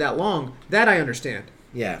wasn't that long. That I understand.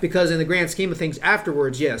 Yeah. Because in the grand scheme of things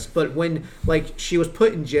afterwards, yes. But when like she was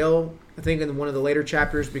put in jail, I think in one of the later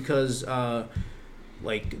chapters because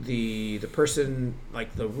like the person,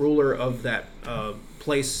 like the ruler of that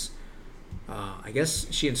place, I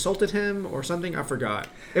guess she insulted him or something. I forgot.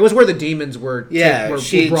 It was where the demons were.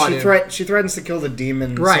 She brought in. She threatens to kill the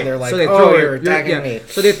demons. Right. So they're like, they oh, you're attacking me.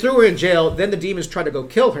 So they threw her in jail. Then the demons try to go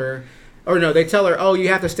kill her. Or no, they tell her, oh, you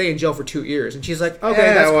have to stay in jail for 2 years. And she's like,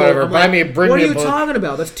 okay, that's whatever. cool. I'm like, what are you book. talking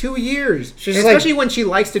about? That's 2 years. She's especially when she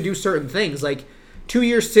likes to do certain things. Like 2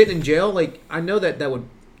 years sitting in jail, like I know that would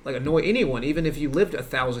like annoy anyone, even if you lived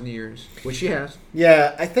 1,000 years, which she has.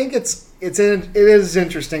 Yeah, I think it is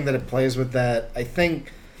interesting that it plays with that. I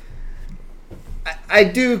think I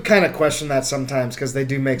do kind of question that sometimes because they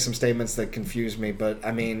do make some statements that confuse me. But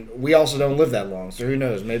I mean, we also don't live that long, so who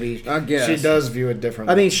knows? Maybe I guess she does view it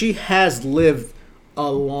differently. I mean, she has lived a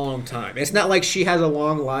long time. It's not like she has a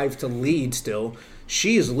long life to lead still.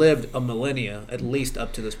 She's lived a millennia, at least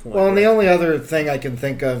up to this point. Well, and the only other thing I can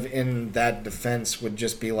think of in that defense would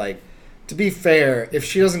just be like, to be fair, if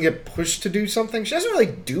she doesn't get pushed to do something, she doesn't really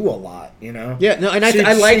do a lot, you know? Yeah, no, and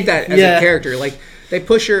I like that as a character. Like, they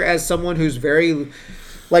push her as someone who's very,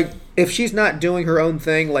 like, if she's not doing her own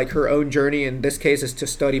thing, like her own journey, in this case is to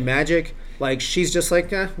study magic, like, she's just like,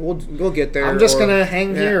 we'll get there. I'm just going to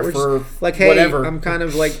hang here for just, like, hey, whatever. I'm kind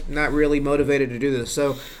of, like, not really motivated to do this.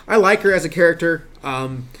 So, I like her as a character.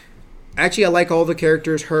 Actually, I like all the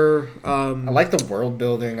characters. I like the world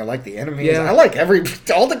building. I like the enemies. Yeah. I like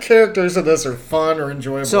all the characters in this are fun or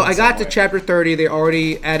enjoyable. So I got to chapter 30. They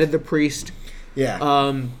already added the priest.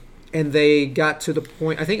 Yeah. And they got to the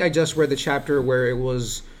point. I think I just read the chapter where it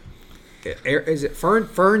was. Is it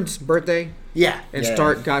Fern's birthday? Yeah. And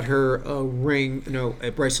Stark got her a ring. No,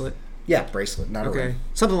 a bracelet. Yeah, bracelet, not a ring.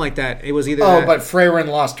 Something like that. It was either. Oh, but Frieren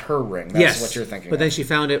lost her ring. That's what you're thinking. But then she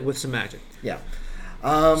found it with some magic. Yeah.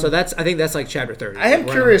 So I think that's like chapter 30. I am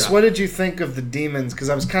curious, what did you think of the demons? Because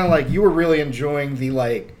I was kind of like, you were really enjoying the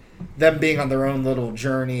like them being on their own little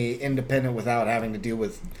journey, independent, without having to deal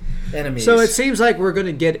with enemies. So it seems like we're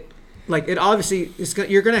gonna get like it. Obviously,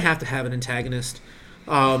 you're gonna have to have an antagonist.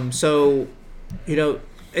 So you know,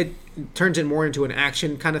 it turns it more into an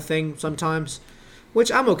action kind of thing sometimes,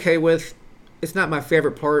 which I'm okay with. It's not my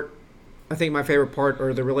favorite part. I think my favorite part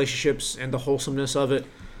are the relationships and the wholesomeness of it.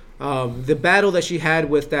 The battle that she had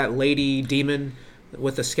with that lady demon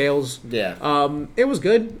with the scales, it was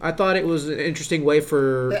good. I thought it was an interesting way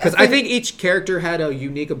because I think each character had a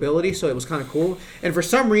unique ability, so it was kind of cool. And for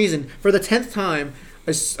some reason, for the 10th time,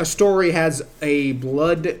 a story has a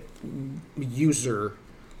blood user.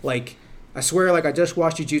 Like, I swear, like, I just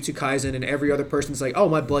watched Jujutsu Kaisen, and every other person's like, oh,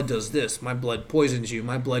 my blood does this. My blood poisons you.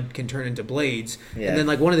 My blood can turn into blades. Yeah. And then,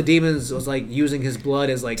 like, one of the demons was, like, using his blood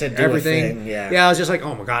as, like, everything. Yeah, I was just like,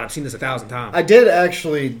 oh, my God, I've seen this 1,000 times. I did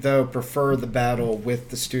actually, though, prefer the battle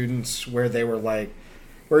with the students where they were, like,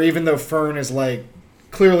 where even though Fern is, like,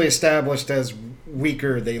 clearly established as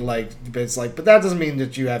weaker. They but it's like, but that doesn't mean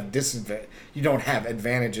that you have you don't have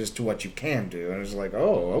advantages to what you can do. And it was like,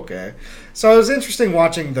 oh, okay. So it was interesting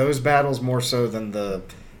watching those battles more so than the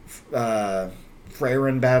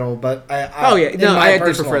Freyrin battle. But I did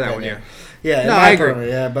prefer that one. Yeah, no, I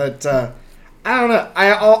agree. But I don't know.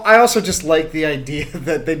 I also just like the idea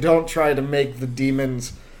that they don't try to make the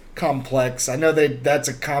demons complex. I know that's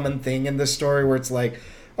a common thing in this story where it's like,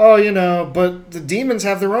 oh, but the demons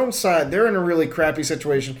have their own side. They're in a really crappy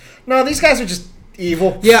situation. No, these guys are just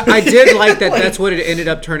evil. Yeah, I did like that. That's what it ended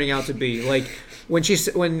up turning out to be. Like when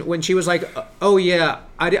she was like, oh yeah,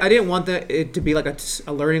 I didn't want it to be like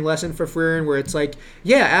a learning lesson for Frieren, where it's like,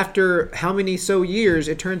 yeah, after how many years,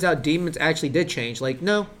 it turns out demons actually did change. Like,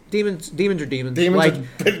 no, demons are demons. Demons like,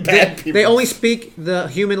 are bad people. They only speak the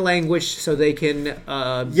human language so they can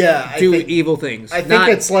do evil things. I think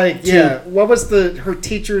it's like, what was her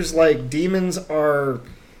teacher's like? Demons are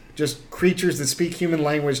just creatures that speak human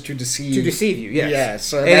language to deceive. To deceive you, yes. Yeah,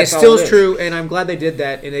 so and it still is true, and I'm glad they did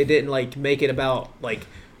that, and they didn't like make it about like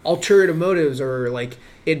ulterior motives or like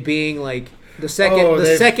it being like the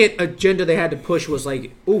second agenda they had to push was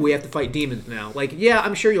like, oh, we have to fight demons now. Like, yeah,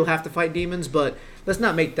 I'm sure you'll have to fight demons, but let's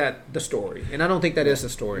not make that the story. And I don't think that is the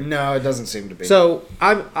story. No, it doesn't seem to be. So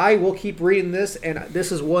I will keep reading this, and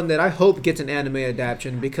this is one that I hope gets an anime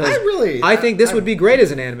adaptation because I think this would be great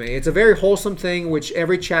as an anime. It's a very wholesome thing, which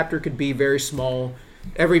every chapter could be very small.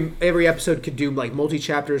 Every episode could do like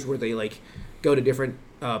multi-chapters where they like go to different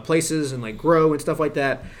places and like grow and stuff like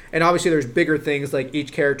that. And obviously there's bigger things like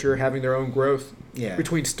each character having their own growth. Yeah.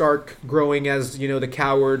 Between Stark growing as, the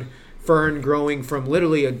coward, Fern growing from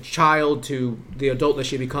literally a child to the adult that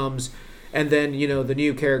she becomes, and then the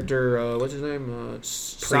new character, what's his name?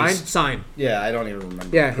 Sign. Yeah, I don't even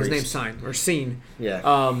remember. Yeah, his name's Sign or Scene.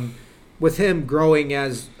 Yeah. With him growing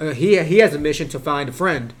as he has a mission to find a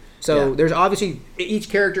friend. So there's obviously each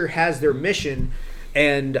character has their mission,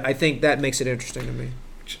 and I think that makes it interesting to me.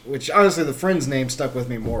 Which honestly, the friend's name stuck with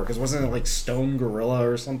me more because wasn't it like Stone Gorilla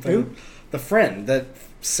or something? Who? The friend that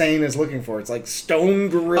Sane is looking for. It's like Stone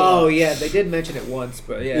Gorilla. Oh yeah, they did mention it once,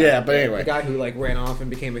 but yeah. Yeah, but anyway, the guy who like ran off and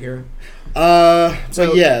became a hero.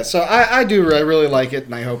 So I do really like it,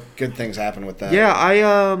 and I hope good things happen with that.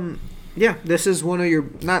 Yeah, this is one of your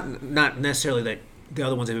not necessarily that the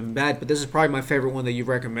other ones have been bad, but this is probably my favorite one that you've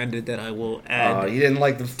recommended that I will add. Oh, you didn't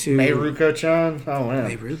like the Meiruko-chan? Oh man,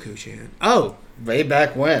 Meiruko-chan. Oh. Way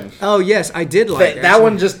back when. Oh yes, I did like that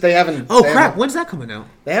one. They haven't. Oh crap! When's that coming out?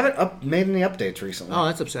 They haven't made any updates recently. Oh,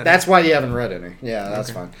 that's upsetting. That's why you haven't read any. Yeah, that's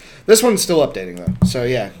fine. This one's still updating though, so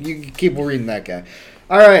yeah, you keep reading that guy.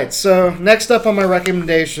 All right, so next up on my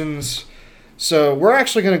recommendations, so we're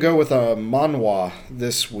actually going to go with a manhwa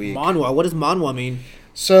this week. Manhwa? What does manhwa mean?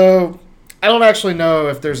 So I don't actually know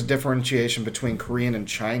if there's a differentiation between Korean and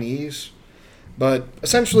Chinese, but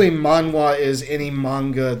essentially manhwa is any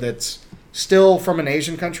manga that's still from an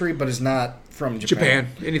Asian country, but is not from Japan.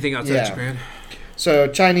 Anything outside Japan. So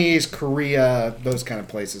Chinese, Korea, those kind of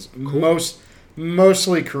places. Cool.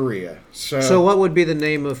 Mostly Korea. So what would be the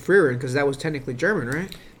name of Frieren? Because that was technically German,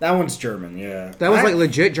 right? That one's German, yeah. That was like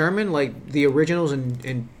legit German? Like the originals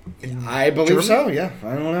in I believe German? So, yeah.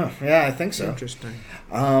 I don't know. Yeah, I think so. Interesting.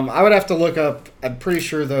 I would have to look up. I'm pretty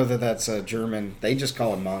sure, though, that's German. They just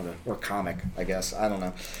call it manga. Or comic, I guess. I don't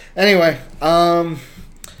know. Anyway,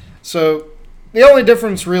 so the only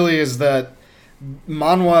difference really is that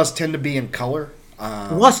manhwas tend to be in color.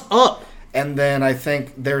 What's up? And then I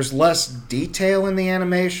think there's less detail in the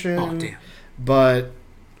animation. Oh, damn. But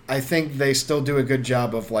I think they still do a good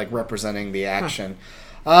job of like representing the action.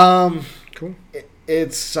 Cool.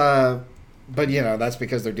 It's but that's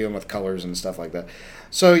because they're dealing with colors and stuff like that.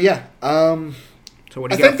 So yeah. So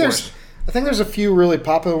what do you got for us? I think there's a few really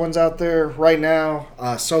popular ones out there right now.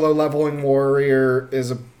 Solo Leveling Warrior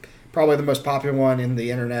is probably the most popular one in the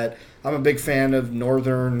internet. I'm a big fan of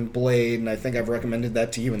Northern Blade, and I think I've recommended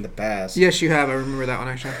that to you in the past. Yes, you have. I remember that one,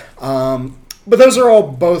 actually. But those are all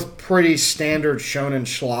both pretty standard shonen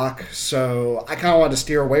schlock, so I kind of want to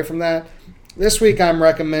steer away from that. This week I'm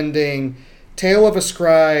recommending Tale of a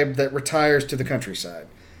Scribe That Retires to the Countryside.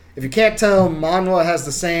 If you can't tell, manhwa has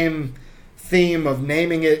the same theme of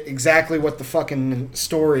naming it exactly what the fucking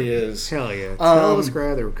story is. Hell yeah. Tale of a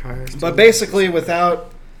Scribe That Retires. But basically,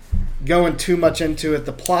 without going too much into it,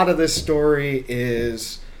 the plot of this story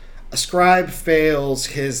is a scribe fails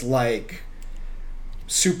his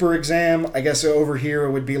super exam. I guess over here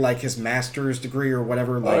it would be like his master's degree or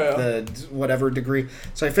whatever, the whatever degree.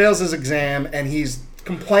 So he fails his exam and he's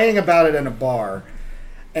complaining about it in a bar,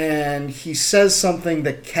 and he says something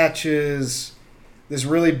that catches this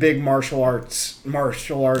really big martial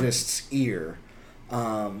artist's ear.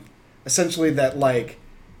 essentially that like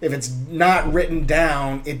if it's not written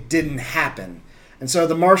down, it didn't happen. And so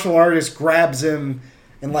the martial artist grabs him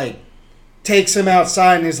and like takes him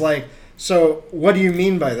outside and he's like, so what do you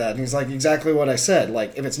mean by that? And he's like, exactly what I said.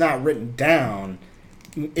 Like if it's not written down,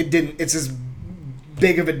 it didn't. It's as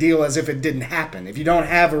big of a deal as if it didn't happen. If you don't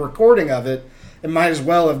have a recording of it, it might as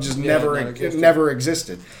well have just never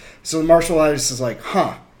existed. So the martial artist is like,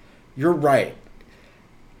 huh, you're right.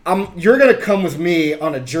 You're going to come with me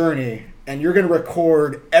on a journey and you're going to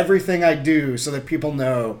record everything I do so that people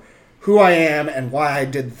know who I am and why I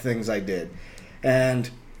did the things I did. And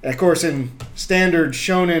of course, in standard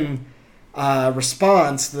shonen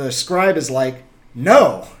response, the scribe is like,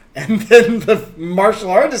 no. And then the martial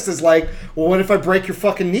artist is like, well, what if I break your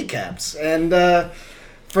fucking kneecaps? And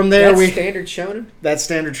from there, That's standard shonen? That's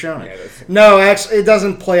standard shonen. Yeah, no, actually, it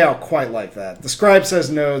doesn't play out quite like that. The scribe says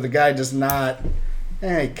no. The guy does not.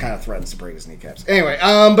 He kind of threatens to break his kneecaps. Anyway,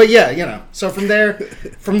 but yeah, you know. So from there,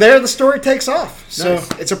 the story takes off. So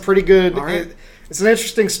Nice. it's a pretty good. All right. It's an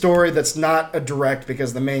interesting story that's not a direct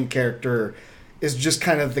because the main character is just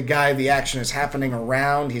kind of the guy the action is happening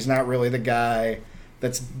around. He's not really the guy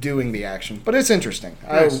that's doing the action, but it's interesting.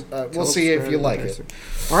 Nice. We'll see if you like it.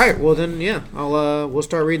 All right, well then, yeah, we'll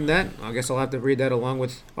start reading that. I guess I'll have to read that along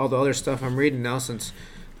with all the other stuff I'm reading now, since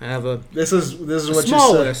I have a This is what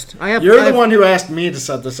small you said. list. You're the one who asked me to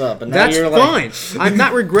set this up, and now That's you're fine. like, I'm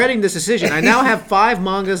not regretting this decision. I now have 5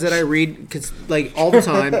 mangas that I read like all the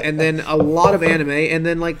time, and then a lot of anime, and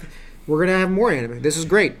then like we're gonna have more anime. This is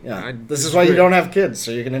great. yeah. This is why you great. don't have kids, so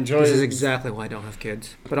you can enjoy. This is exactly why I don't have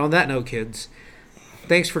kids. But on that note, kids,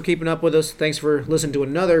 thanks for keeping up with us. Thanks for listening to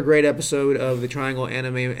another great episode of the Triangle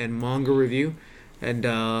Anime and Manga Review. And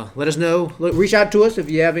let us know. Reach out to us if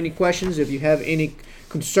you have any questions, if you have any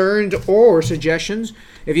concerns or suggestions.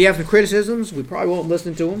 If you have some criticisms, we probably won't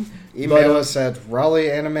listen to them. Email us at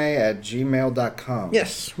raleighanime@gmail.com.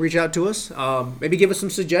 Yes, reach out to us. Maybe give us some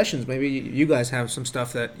suggestions. Maybe you guys have some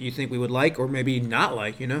stuff that you think we would like or maybe not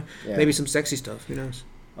like, you know? Yeah. Maybe some sexy stuff, who knows?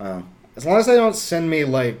 As long as they don't send me,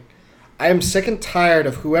 like, I am sick and tired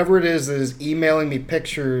of whoever it is that is emailing me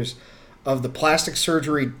pictures of the plastic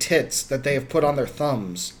surgery tits that they have put on their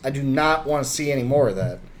thumbs. I do not want to see any more of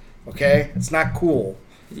that. Okay? It's not cool.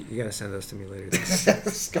 You gotta send those to me later.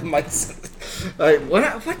 Like,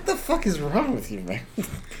 what the fuck is wrong with you, man?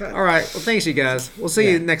 All right. Well, thanks, you guys. We'll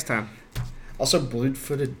see you next time. Also,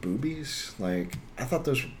 blue-footed boobies? Like, I thought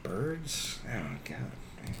those were birds. Oh, God.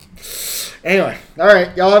 Anyway, all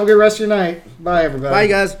right. Y'all have a good rest of your night. Bye, everybody. Bye, you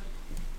guys.